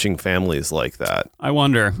someone switching families like that. I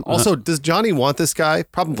wonder. Also, does Johnny want this guy?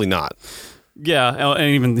 Probably not. Yeah,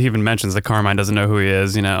 and he even mentions that Carmine doesn't know who he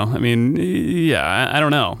is, I mean, yeah, I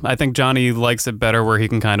don't know. I think Johnny likes it better where he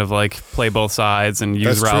can kind of like play both sides and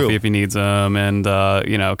use Ralphie if he needs him, and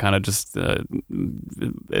kind of just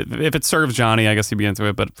if it serves Johnny, I guess he'd be into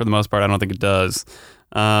it, but for the most part, I don't think it does.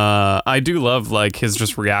 I do love like his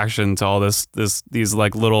just reaction to all these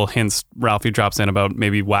like little hints Ralphie drops in about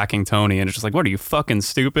maybe whacking Tony, and it's just like, what are you, fucking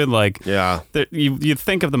stupid? Like, yeah, you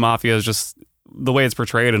think of the mafia as just the way it's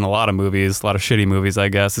portrayed in a lot of movies, a lot of shitty movies, I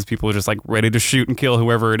guess, is people are just like ready to shoot and kill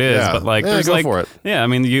whoever it is. Yeah. But like, there's go like, for it. Yeah, I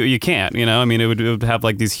mean, you can't, I mean, it would have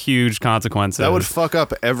like these huge consequences. That would fuck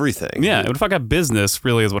up everything. Yeah, it would fuck up busince,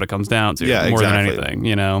 really, is what it comes down to. Yeah, more exactly. than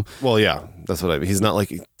anything, Well, yeah, that's what I mean. He's not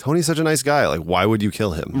like, Tony's such a nice guy. Like, why would you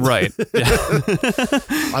kill him? Right. Yeah.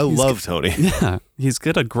 I love Tony. Yeah, he's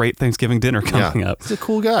got a great Thanksgiving dinner coming up. He's a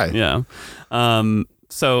cool guy. Yeah.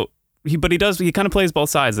 So he kind of plays both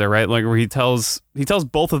sides there, right? Like where he tells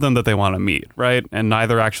both of them that they want to meet, right? And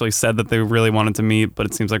neither actually said that they really wanted to meet, but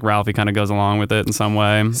it seems like Ralphie kind of goes along with it in some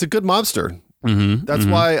way. He's a good mobster. Mm-hmm. That's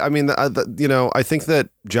why, I mean, I think that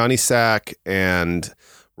Johnny Sack and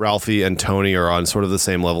Ralphie and Tony are on sort of the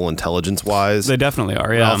same level intelligence-wise. They definitely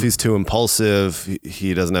are, yeah. Ralphie's too impulsive.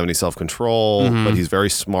 He doesn't have any self-control, but he's very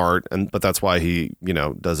smart, but that's why he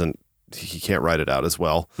can't write it out as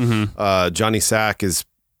well. Johnny Sack is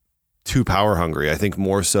too power hungry, I think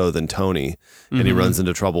more so than Tony, and he runs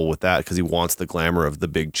into trouble with that because he wants the glamour of the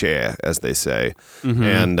big chair, as they say.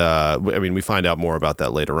 And we find out more about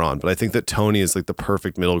that later on, but I think that Tony is like the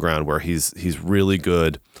perfect middle ground where he's really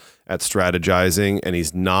good at strategizing, and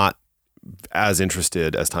he's not as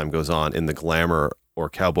interested as time goes on in the glamour or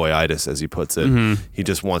cowboyitis, as he puts it. He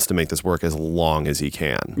just wants to make this work as long as he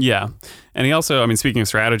can. Yeah. And he also, speaking of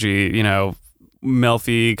strategy,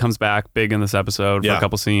 Melfi comes back big in this episode for a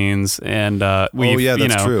couple scenes, and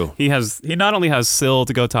that's true. He not only has Syl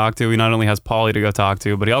to go talk to, he not only has Paulie to go talk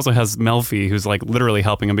to, but he also has Melfi, who's like literally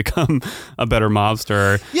helping him become a better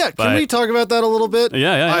mobster. Yeah, can we talk about that a little bit?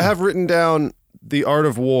 Yeah. I have written down The Art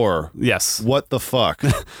of War. Yes. What the fuck?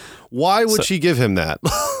 Why would she give him that?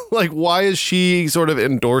 Like, why is she sort of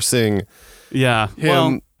endorsing him?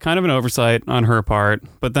 Well, kind of an oversight on her part.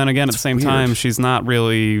 But then again, at the same time, she's not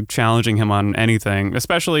really challenging him on anything.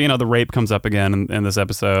 Especially, the rape comes up again in this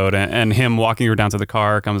episode, and him walking her down to the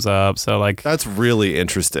car comes up. So, like... That's really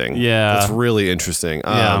interesting. Yeah. That's really interesting.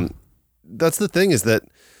 That's the thing is that,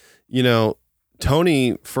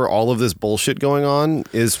 Tony, for all of this bullshit going on,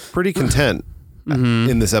 is pretty content.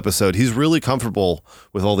 In this episode, he's really comfortable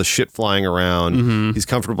with all the shit flying around. He's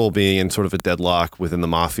comfortable being in sort of a deadlock within the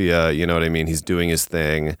mafia. You know what I mean? He's doing his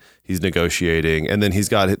thing. He's negotiating, and then he's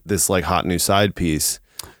got this like hot new side piece,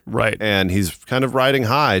 right? And he's kind of riding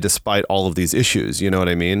high despite all of these issues. You know what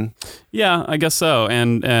I mean? Yeah, I guess so.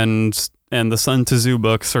 And the Sun Tzu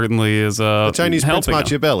book certainly is the Chinese Prince helping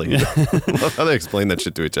Machiavelli. Love how they explain that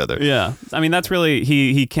shit to each other. Yeah, that's really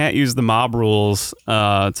he can't use the mob rules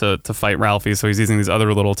to fight Ralphie, so he's using these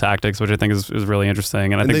other little tactics, which I think is really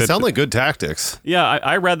interesting. And I think they sound like good tactics. Yeah,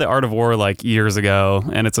 I read The Art of War like years ago,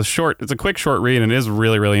 and it's a quick short read, and it is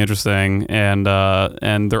really really interesting. And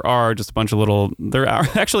there are just a bunch of little. There are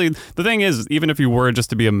actually the thing is, even if you were just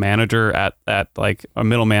to be a manager at like a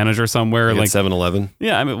middle manager somewhere, like 7-Eleven.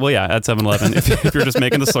 Yeah, at 7-Eleven. If you're just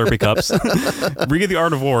making the Slurpee cups, read The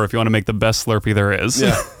Art of War if you want to make the best Slurpee there is.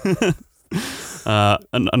 Yeah.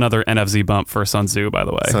 Another NFZ bump for Sun Tzu, by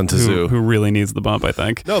the way. Sun Tzu, who really needs the bump, I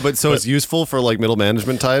think. No, but it's useful for like middle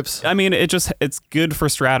management types. It's good for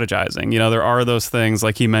strategizing. There are those things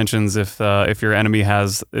like he mentions if your enemy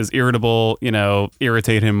is irritable,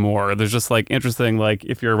 irritate him more. There's just like interesting, like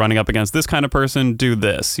if you're running up against this kind of person, do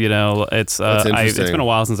this. It's been a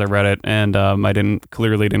while since I read it, and I didn't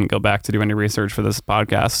go back to do any research for this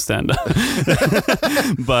podcast, and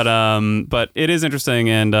but it is interesting,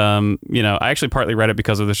 and I actually partly read it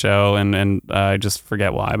because of the show, and I just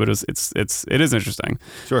forget why, but it is interesting.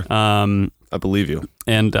 Sure. I believe you.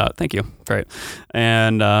 And thank you. Great.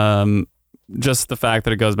 And just the fact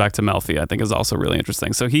that it goes back to Melfi, I think, is also really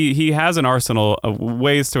interesting. So he has an arsenal of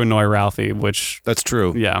ways to annoy Ralphie, which... That's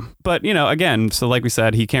true. Yeah. But, again, so like we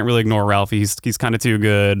said, he can't really ignore Ralphie. He's kind of too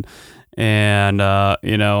good. And, that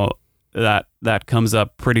comes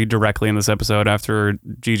up pretty directly in this episode after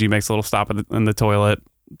Gigi makes a little stop in the toilet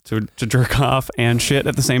to jerk off and shit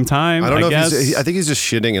at the same time. I don't know guess. I think he's just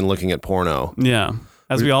shitting and looking at porno. Yeah,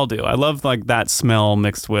 as we all do. I love like that smell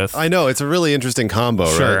mixed with... I know, it's a really interesting combo,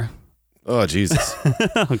 sure. Right? Oh, Jesus.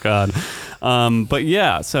 Oh, God. But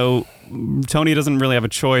yeah, so Tony doesn't really have a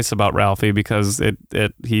choice about Ralphie because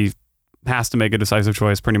he has to make a decisive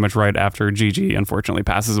choice pretty much right after Gigi unfortunately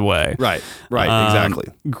passes away. Right, exactly.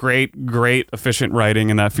 Great efficient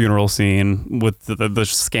writing in that funeral scene with the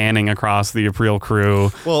scanning across the April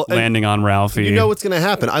crew, landing on Ralphie. You know what's going to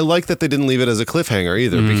happen. I like that they didn't leave it as a cliffhanger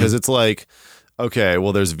either, because it's like, okay,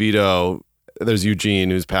 well, there's Vito, there's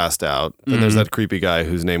Eugene who's passed out, and there's that creepy guy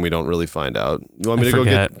whose name we don't really find out. You want me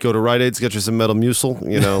to go to Rite Aid's, get you some Metamucil?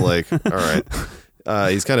 All right.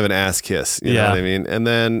 He's kind of an ass kiss, you know what I mean? And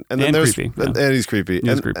then there's creepy, and he's creepy.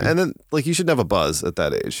 And then like you shouldn't have a buzz at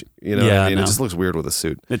that age. You know what I mean? No. It just looks weird with a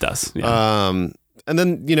suit. It does. Yeah. And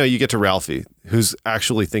then you get to Ralphie, who's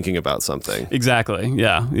actually thinking about something. Exactly.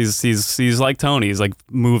 Yeah. He's like Tony. He's like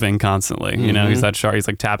moving constantly. He's that sharp. He's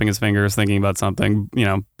like tapping his fingers, thinking about something.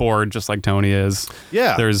 Bored, just like Tony is.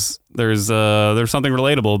 Yeah. There's something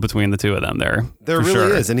relatable between the two of them there. There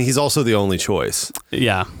really is, and he's also the only choice.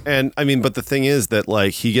 Yeah. And but the thing is that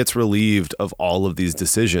like he gets relieved of all of these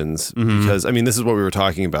decisions because this is what we were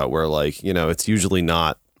talking about, where like it's usually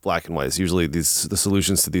not black and white. It's usually the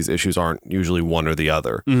solutions to these issues aren't usually one or the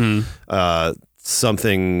other.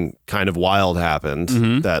 Something kind of wild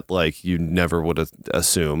happened that like you never would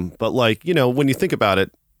assume. But like, when you think about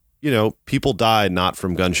it, people die not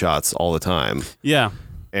from gunshots all the time. Yeah.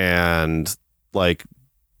 and like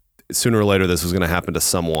sooner or later this was going to happen to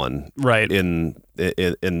someone Right. in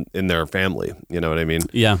their family. You know what I mean?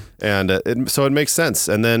 Yeah. And so it makes sense.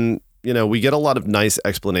 And then, you know, we get a lot of nice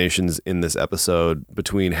explanations in this episode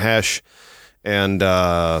between Hesh and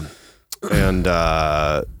the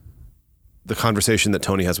conversation that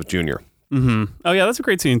Tony has with Junior. Mm-hmm. Oh yeah, that's a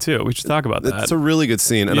great scene too. We should talk about that. It's a really good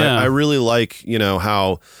scene, and Yeah. I really like, you know,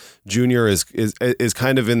 how Junior is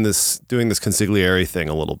kind of in this doing this consigliere thing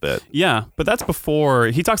a little bit. Yeah, but that's before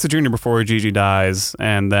he talks to Junior before Gigi dies,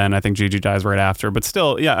 and then I think Gigi dies right after. But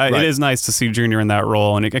still, yeah, Right. it is nice to see Junior in that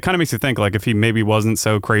role, and it kind of makes you think like if he maybe wasn't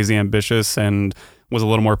so crazy ambitious and was a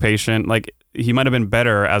little more patient, like he might have been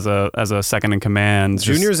better as a second in command. Just-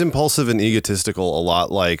 Junior's impulsive and egotistical, a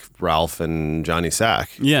lot like Ralph and Johnny Sack.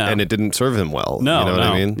 Yeah. and it didn't serve him well. No, you know what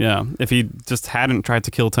no. I mean? Yeah, if he just hadn't tried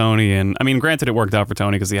to kill Tony, and I mean, granted, it worked out for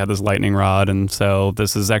Tony because he had this lightning rod, and so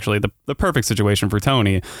this is actually the perfect situation for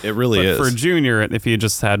Tony. It really But is. for Junior, if he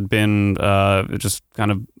just had been just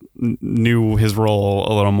kind of knew his role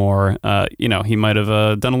a little more, you know, he might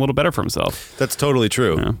have done a little better for himself. That's totally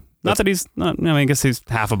true. Yeah. Not that he's not. I mean, I guess he's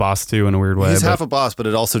half a boss too in a weird way. He's but- half a boss, but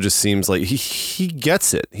it also just seems like he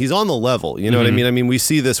gets it. He's on the level. You know what I mean? I mean, we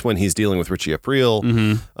see this when he's dealing with Richie April.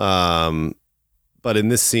 But in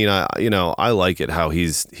this scene, I like it how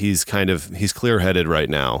he's clear-headed right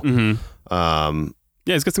now.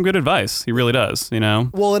 Yeah, he's got some good advice. He really does. You know.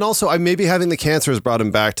 Well, and also, maybe having the cancer has brought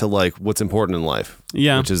him back to like what's important in life.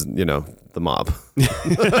 Yeah. Which is, you know, the mob.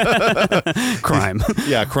 Crime.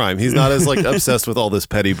 Yeah, crime. He's not as like obsessed with all this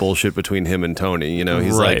petty bullshit between him and Tony. You know,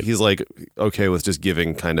 Right. he's like okay with just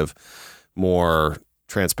giving kind of more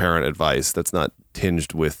transparent advice that's not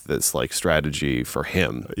tinged with this like strategy for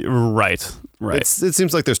him. Right. It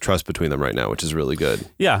seems like there's trust between them right now, which is really good.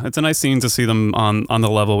 Yeah, it's a nice scene to see them on the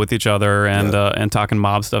level with each other and talking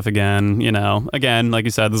mob stuff again. You know, again, like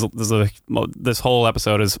you said, this whole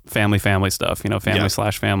episode is family stuff. You know,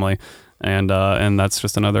 family/family, and that's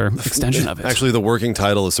just another extension of it. Actually, the working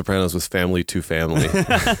title of Sopranos was Family to Family.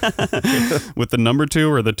 With the number 2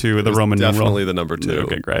 or the Roman numeral? Definitely the number 2.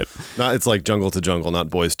 Okay, great. It's like Jungle to Jungle,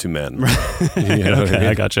 not Boys to Men. You know what Okay, I mean?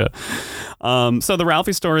 I gotcha. So the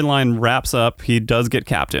Ralphie storyline wraps up. He does get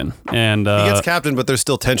captain, and He gets captain, but there's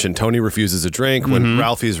still tension. Tony refuses a drink when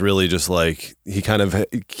Ralphie's really just like he kind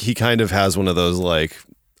of has one of those like,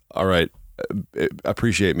 all right,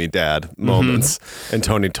 appreciate me, Dad moments, and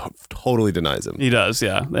Tony totally denies him. he does,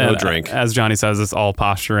 yeah. No And, drink. As Johnny says, it's all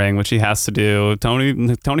posturing, which he has to do.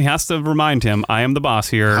 Tony has to remind him, I am the boss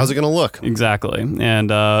here. How's it gonna look? Exactly.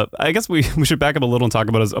 And I guess we should back up a little and talk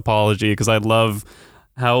about his apology, because I love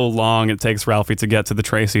how long it takes Ralphie to get to the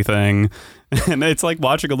Tracy thing. And it's like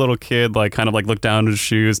watching a little kid like kind of like look down at his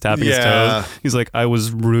shoes, tapping his Yeah. toes. He's like, I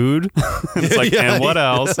was rude. It's like, Yeah. and what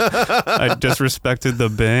else? I disrespected the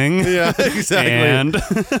Bing. Yeah, exactly. And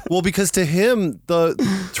Well, because to him, the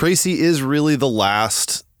Tracy is really the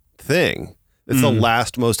last thing. It's the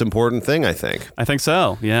last most important thing, I think. I think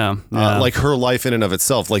so. Yeah. Like her life in and of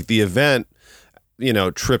itself, like the event, you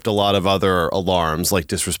know, tripped a lot of other alarms, like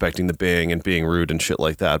disrespecting the Bing and being rude and shit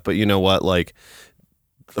like that. But you know what? Like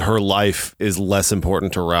her life is less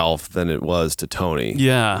important to Ralph than it was to Tony.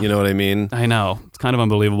 Yeah. You know what I mean? I know. It's kind of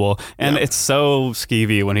unbelievable. And it's so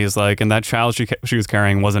skeevy when he's like, and that child she was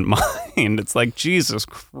carrying wasn't mine. It's like, Jesus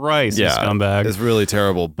Christ, you scumbag. It's really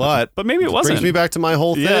terrible. But maybe it wasn't. Brings me back to my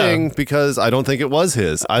whole thing because I don't think it was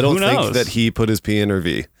his. I don't Who knows? think that he put his P in her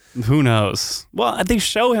V. Who knows? Well, they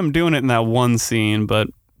show him doing it in that one scene, but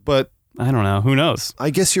I don't know. Who knows? I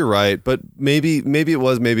guess you're right, but maybe it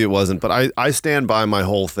was, maybe it wasn't. But I stand by my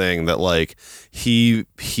whole thing that like he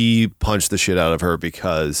punched the shit out of her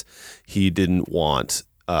because he didn't want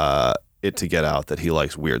it to get out that he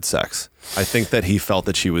likes weird sex. I think that he felt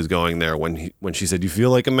that she was going there when she said, "You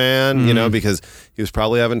feel like a man," you know, because he was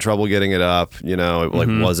probably having trouble getting it up. You know, it like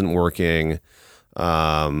wasn't working.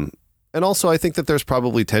 And also, I think that there's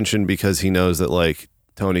probably tension because he knows that like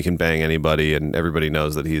Tony can bang anybody, and everybody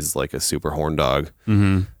knows that he's like a super horn dog.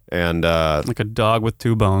 And Like a dog with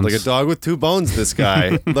 2 bones. like a dog with 2 bones, this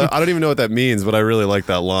guy. I don't even know what that means, but I really like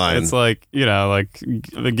that line. It's like, you know, like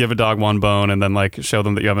give a dog 1 bone and then like show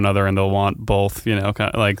them that you have another and they'll want both, you know,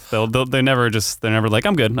 kind of like they're never like,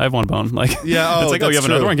 I'm good, I have 1 bone. Like, Yeah, it's like, oh, you have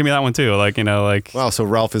another one, give me that one too. Like, you know, like wow, so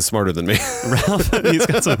Ralph is smarter than me. Ralph, he's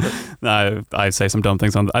got some, I say some dumb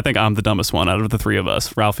things I think I'm the dumbest one out of the 3 of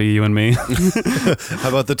us, Ralphie, you and me. How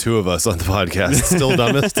about the 2 of us on the podcast? Still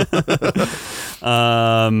dumbest?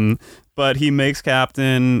 But he makes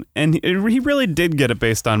captain, and he really did get it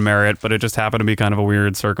based on merit, but it just happened to be kind of a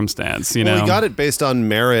weird circumstance, you know? Well, he got it based on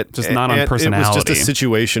merit. Just not on and personality. It was just a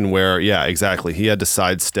situation where, yeah, exactly. He had to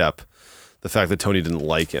sidestep the fact that Tony didn't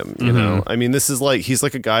like him, you know? I mean, this is like, he's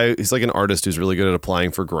like an artist who's really good at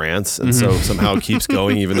applying for grants and so somehow keeps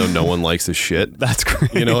going even though no one likes his shit. That's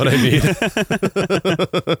great. You know what I mean?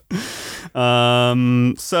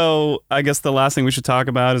 So I guess the last thing we should talk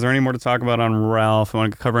about, is there any more to talk about on Ralph? I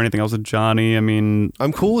want to cover anything else with Johnny? I mean,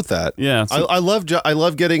 I'm cool with that. Yeah. So, I love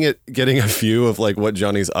getting a view of like what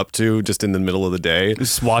Johnny's up to just in the middle of the day.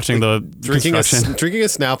 Just watching the drinking a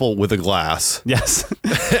Snapple with a glass. Yes.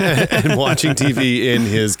 And watching TV in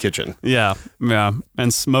his kitchen. Yeah.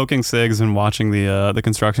 And smoking cigs and watching the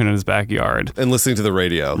construction in his backyard. And listening to the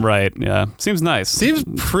radio. Right. Yeah. Seems nice. Seems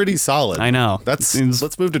pretty solid. I know. Let's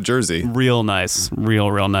move to Jersey. Real nice.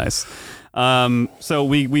 Real nice. So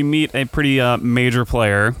we meet a pretty major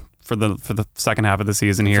player for the second half of the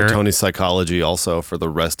season here. For Tony's psychology also for the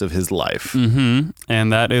rest of his life. Mm-hmm.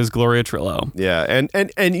 And that is Gloria Trillo. Yeah,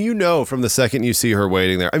 and you know from the second you see her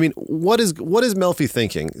waiting there. I mean, what is Melfi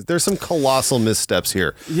thinking? There's some colossal missteps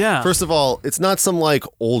here. Yeah. First of all, it's not some like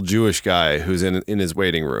old Jewish guy who's in his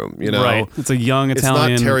waiting room, you know? Right. It's a young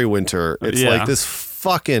Italian. It's not Terry Winter. It's like this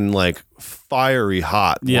fucking like fiery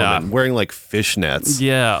hot woman wearing like fishnets.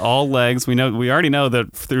 Yeah, all legs. We already know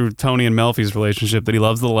that through Tony and Melfi's relationship that he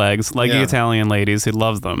loves the legs, leggy Italian ladies. He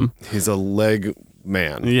loves them. He's a leg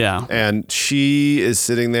man. Yeah. And she is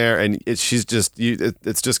sitting there and it's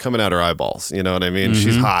just coming out her eyeballs. You know what I mean?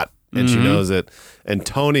 She's hot and she knows it. And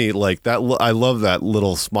Tony, like that, I love that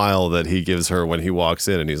little smile that he gives her when he walks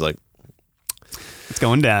in and he's like, it's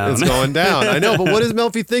going down. It's going down. I know, but what is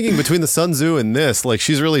Melfi thinking between the Sun Tzu and this? Like,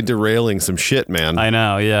 she's really derailing some shit, man. I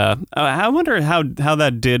know, yeah. I wonder how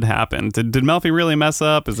that did happen. Did Melfi really mess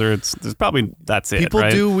up? There's probably that's it. People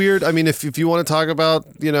right? do weird. I mean, if you want to talk about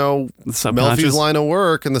Melfi's line of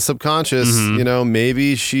work and the subconscious,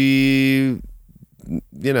 maybe she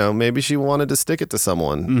wanted to stick it to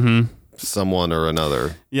someone. Mm-hmm. Someone or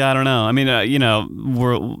another. Yeah, I don't know. I mean,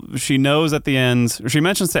 she knows at the end, she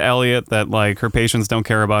mentions to Elliot that like her patients don't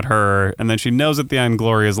care about her, and then she knows at the end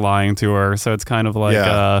Gloria's lying to her, so it's kind of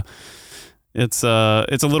like it's a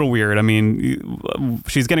little weird. I mean,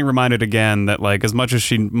 she's getting reminded again that like as much as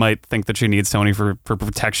she might think that she needs Tony for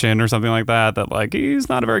protection or something like that like he's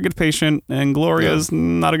not a very good patient, and Gloria's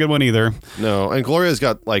not a good one either. No, and Gloria's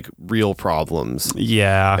got like real problems.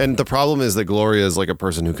 Yeah. And the problem is that Gloria is like a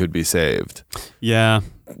person who could be saved. Yeah.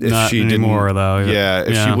 If not she anymore, didn't, though. Yeah,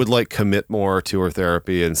 if she would like commit more to her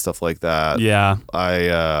therapy and stuff like that. Yeah.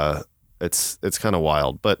 It's kind of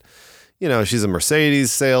wild, but she's a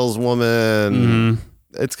Mercedes saleswoman.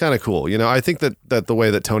 Mm-hmm. It's kind of cool. I think that the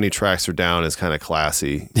way that Tony tracks her down is kind of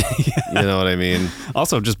classy. You know what I mean?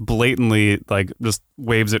 Also, just blatantly, like, just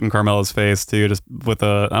waves it in Carmela's face, too, just with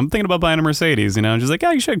I'm thinking about buying a Mercedes, and she's like,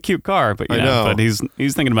 you should have a cute car. But, but he's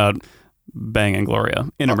thinking about banging Gloria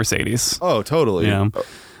in a Mercedes. Oh, totally. Yeah.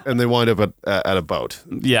 And they wind up at a boat.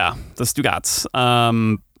 Yeah, the Stugatz.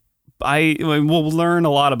 We'll learn a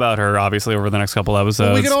lot about her, obviously, over the next couple episodes.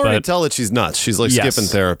 Well, we can already tell that she's nuts. She's like skipping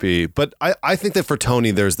therapy. But I think that for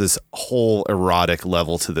Tony, there's this whole erotic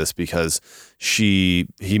level to this because he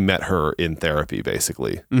met her in therapy,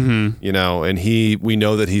 basically. Mm-hmm. And we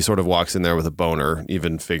know that he sort of walks in there with a boner,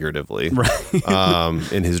 even figuratively,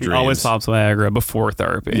 right? In his dreams. Always pops Viagra before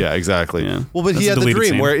therapy. Yeah, exactly. Yeah. Well, but he had the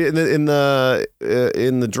dream scene where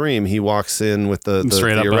in the dream he walks in with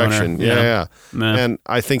the erection. Yeah. And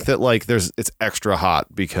I think that like it's extra hot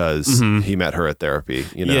because he met her at therapy.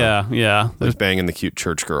 Yeah. Like banging the cute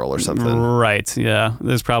church girl or something. Right. Yeah.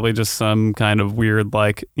 There's probably just some kind of weird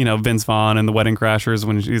like Vince Vaughn and the Wedding Crashers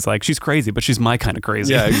when she's like she's crazy, but she's my kind of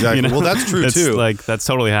crazy. Yeah, exactly. Well, that's true too. Like that's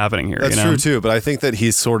totally happening here. That's true too. But I think that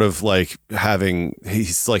he's sort of like having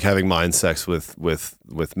mind sex with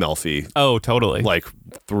Melfi. Oh, totally. Like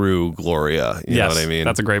through Gloria. You know what I mean?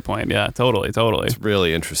 That's a great point. Yeah, totally. It's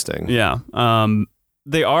really interesting. Yeah.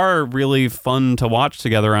 They are really fun to watch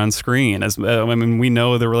together on screen. We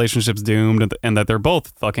know the relationship's doomed and that they're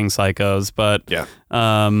both fucking psychos. But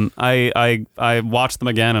I watched them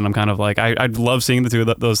again, and I'm kind of like I love seeing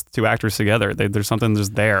those two actors together. There's something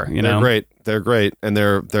just there. They're great, and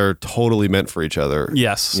they're totally meant for each other.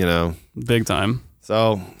 Yes, big time.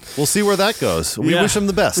 So we'll see where that goes. We wish him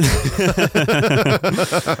the best.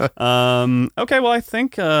 Okay, well, I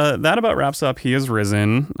think that about wraps up He Is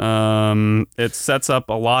Risen. It sets up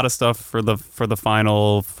a lot of stuff for the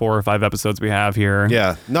final 4 or 5 episodes we have here.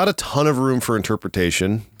 Yeah, not a ton of room for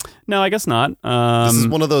interpretation. No, I guess not. This is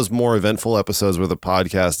one of those more eventful episodes where the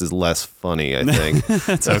podcast is less funny, I think.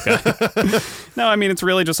 It's okay. No, I mean, it's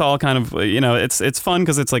really just all kind of, it's fun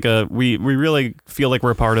because it's like we really feel like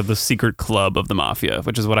we're part of the secret club of the mafia,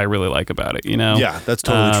 which is what I really like about it, Yeah, that's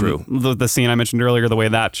totally true. The scene I mentioned earlier, the way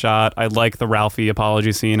that shot, I like the Ralphie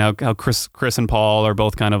apology scene, how Chris and Paul are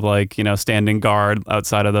both kind of like, standing guard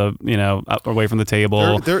outside of the, away from the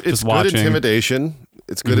table. It's just good watching. intimidation.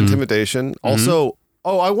 It's good intimidation. Also,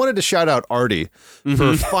 I wanted to shout out Artie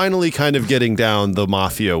for finally kind of getting down the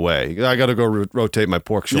mafia way. I got to go rotate my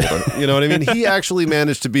pork shoulder. You know what I mean? He actually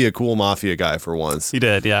managed to be a cool mafia guy for once. He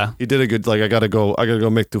did, yeah. He did a good, I got to go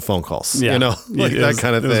make 2 phone calls. Yeah. That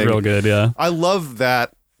kind of thing. It was real good, yeah. I love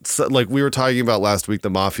that. So, like we were talking about last week, the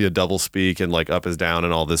mafia double speak and like up is down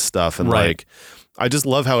and all this stuff. And like, I just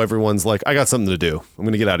love how everyone's like, I got something to do. I'm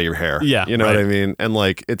going to get out of your hair. Yeah. You know what I mean? And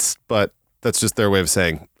like, but that's just their way of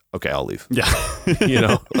saying, okay, I'll leave. Yeah.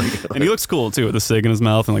 And he looks cool too with the cig in his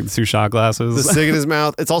mouth and like the 2 shot glasses. The cig in his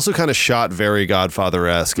mouth. It's also kind of shot very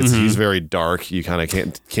Godfather-esque. He's very dark. You kind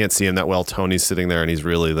of can't see him that well. Tony's sitting there and he's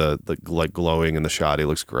really the like glowing in the shot. He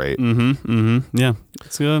looks great. Yeah.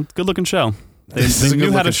 It's a good looking show. They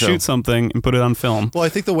knew how to shoot something and put it on film. Well, I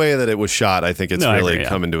think the way that it was shot, I think it's really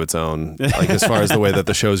come into its own, like as far as the way that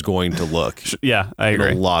the show's going to look. Yeah, I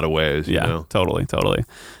agree. In a lot of ways. Yeah, totally.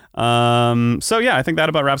 So yeah, I think that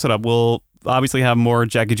about wraps it up. We'll obviously have more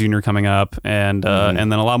Jackie Jr. coming up, and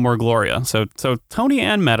then a lot more Gloria. So Tony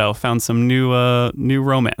and Meadow found some new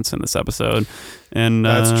romance in this episode, and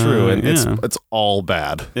that's true. And it's all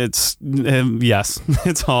bad. It's yes,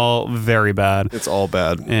 it's all very bad. It's all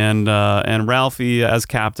bad. And Ralphie as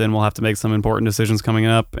captain will have to make some important decisions coming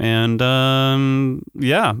up, and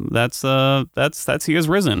that's he has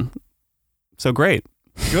risen. So great.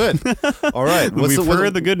 Good. All right. We've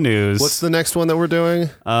heard the good news. What's the next one that we're doing?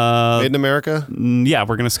 Made in America? Yeah,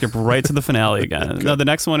 we're going to skip right to the finale again. No, the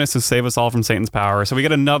next one is to save us all from Satan's power. So we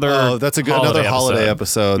get another that's a good another holiday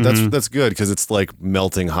episode. That's good because it's like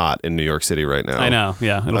melting hot in New York City right now. I know.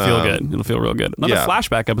 Yeah, it'll feel good. It'll feel real good. Another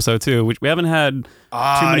flashback episode too, which we haven't had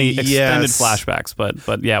too many extended flashbacks,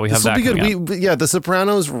 but yeah, we have that. This will be good. The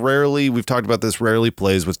Sopranos we've talked about this, rarely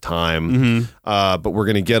plays with time, but we're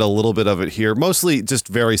going to get a little bit of it here. Mostly just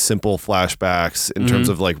very simple flashbacks in terms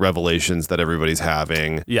of like revelations that everybody's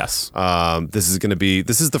having. Yes. This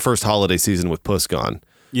is the first holiday season with Puss gone.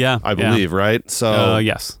 Yeah. I believe, right? So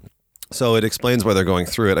yes. So it explains why they're going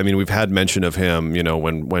through it. I mean, we've had mention of him,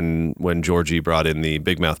 when Georgie brought in the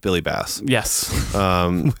big mouth Billy Bass. Yes.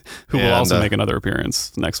 Who will also make another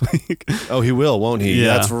appearance next week. Oh, he will, won't he?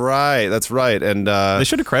 Yeah. That's right. And they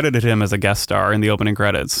should have credited him as a guest star in the opening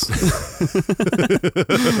credits.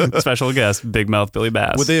 Special guest, big mouth Billy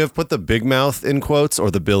Bass. Would they have put the big mouth in quotes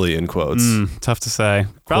or the Billy in quotes? Tough to say.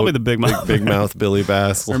 Probably the big mouth. Big mouth Billy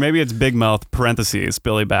Bass. Or maybe it's big mouth parentheses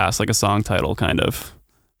Billy Bass, like a song title kind of.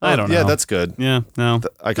 I don't know. Yeah, that's good. Yeah, no,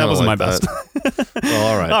 that wasn't my best. Well,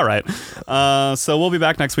 all right. All right. So we'll be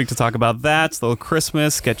back next week to talk about that. It's a little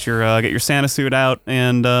Christmas. Get your Santa suit out,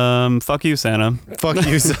 and fuck you, Santa. Fuck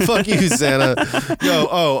you, Santa. Yo,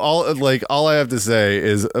 all I have to say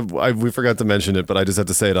is we forgot to mention it, but I just have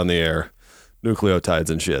to say it on the air.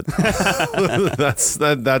 Nucleotides and shit. That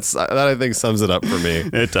I think sums it up for me.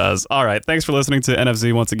 It does. All right. Thanks for listening to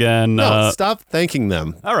NFC once again. No, stop thanking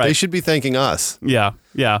them. All right. They should be thanking us. Yeah.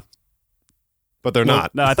 But they're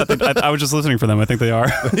not. No, I was just listening for them. I think they are.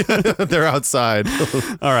 They're outside.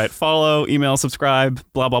 All right. Follow, email, subscribe,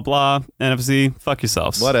 blah, blah, blah. NFC, fuck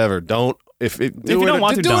yourselves. Whatever. Don't. If you don't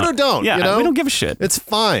want to, do it or don't. Yeah, we don't give a shit. It's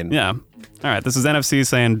fine. Yeah. All right, this is NFC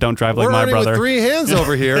saying don't drive like my brother. We're with 3 hands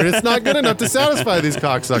over here, and it's not good enough to satisfy these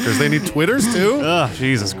cocksuckers. They need Twitters, too? Oh,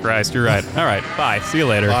 Jesus Christ. You're right. All right, bye. See you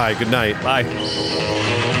later. Bye. Good night. Bye.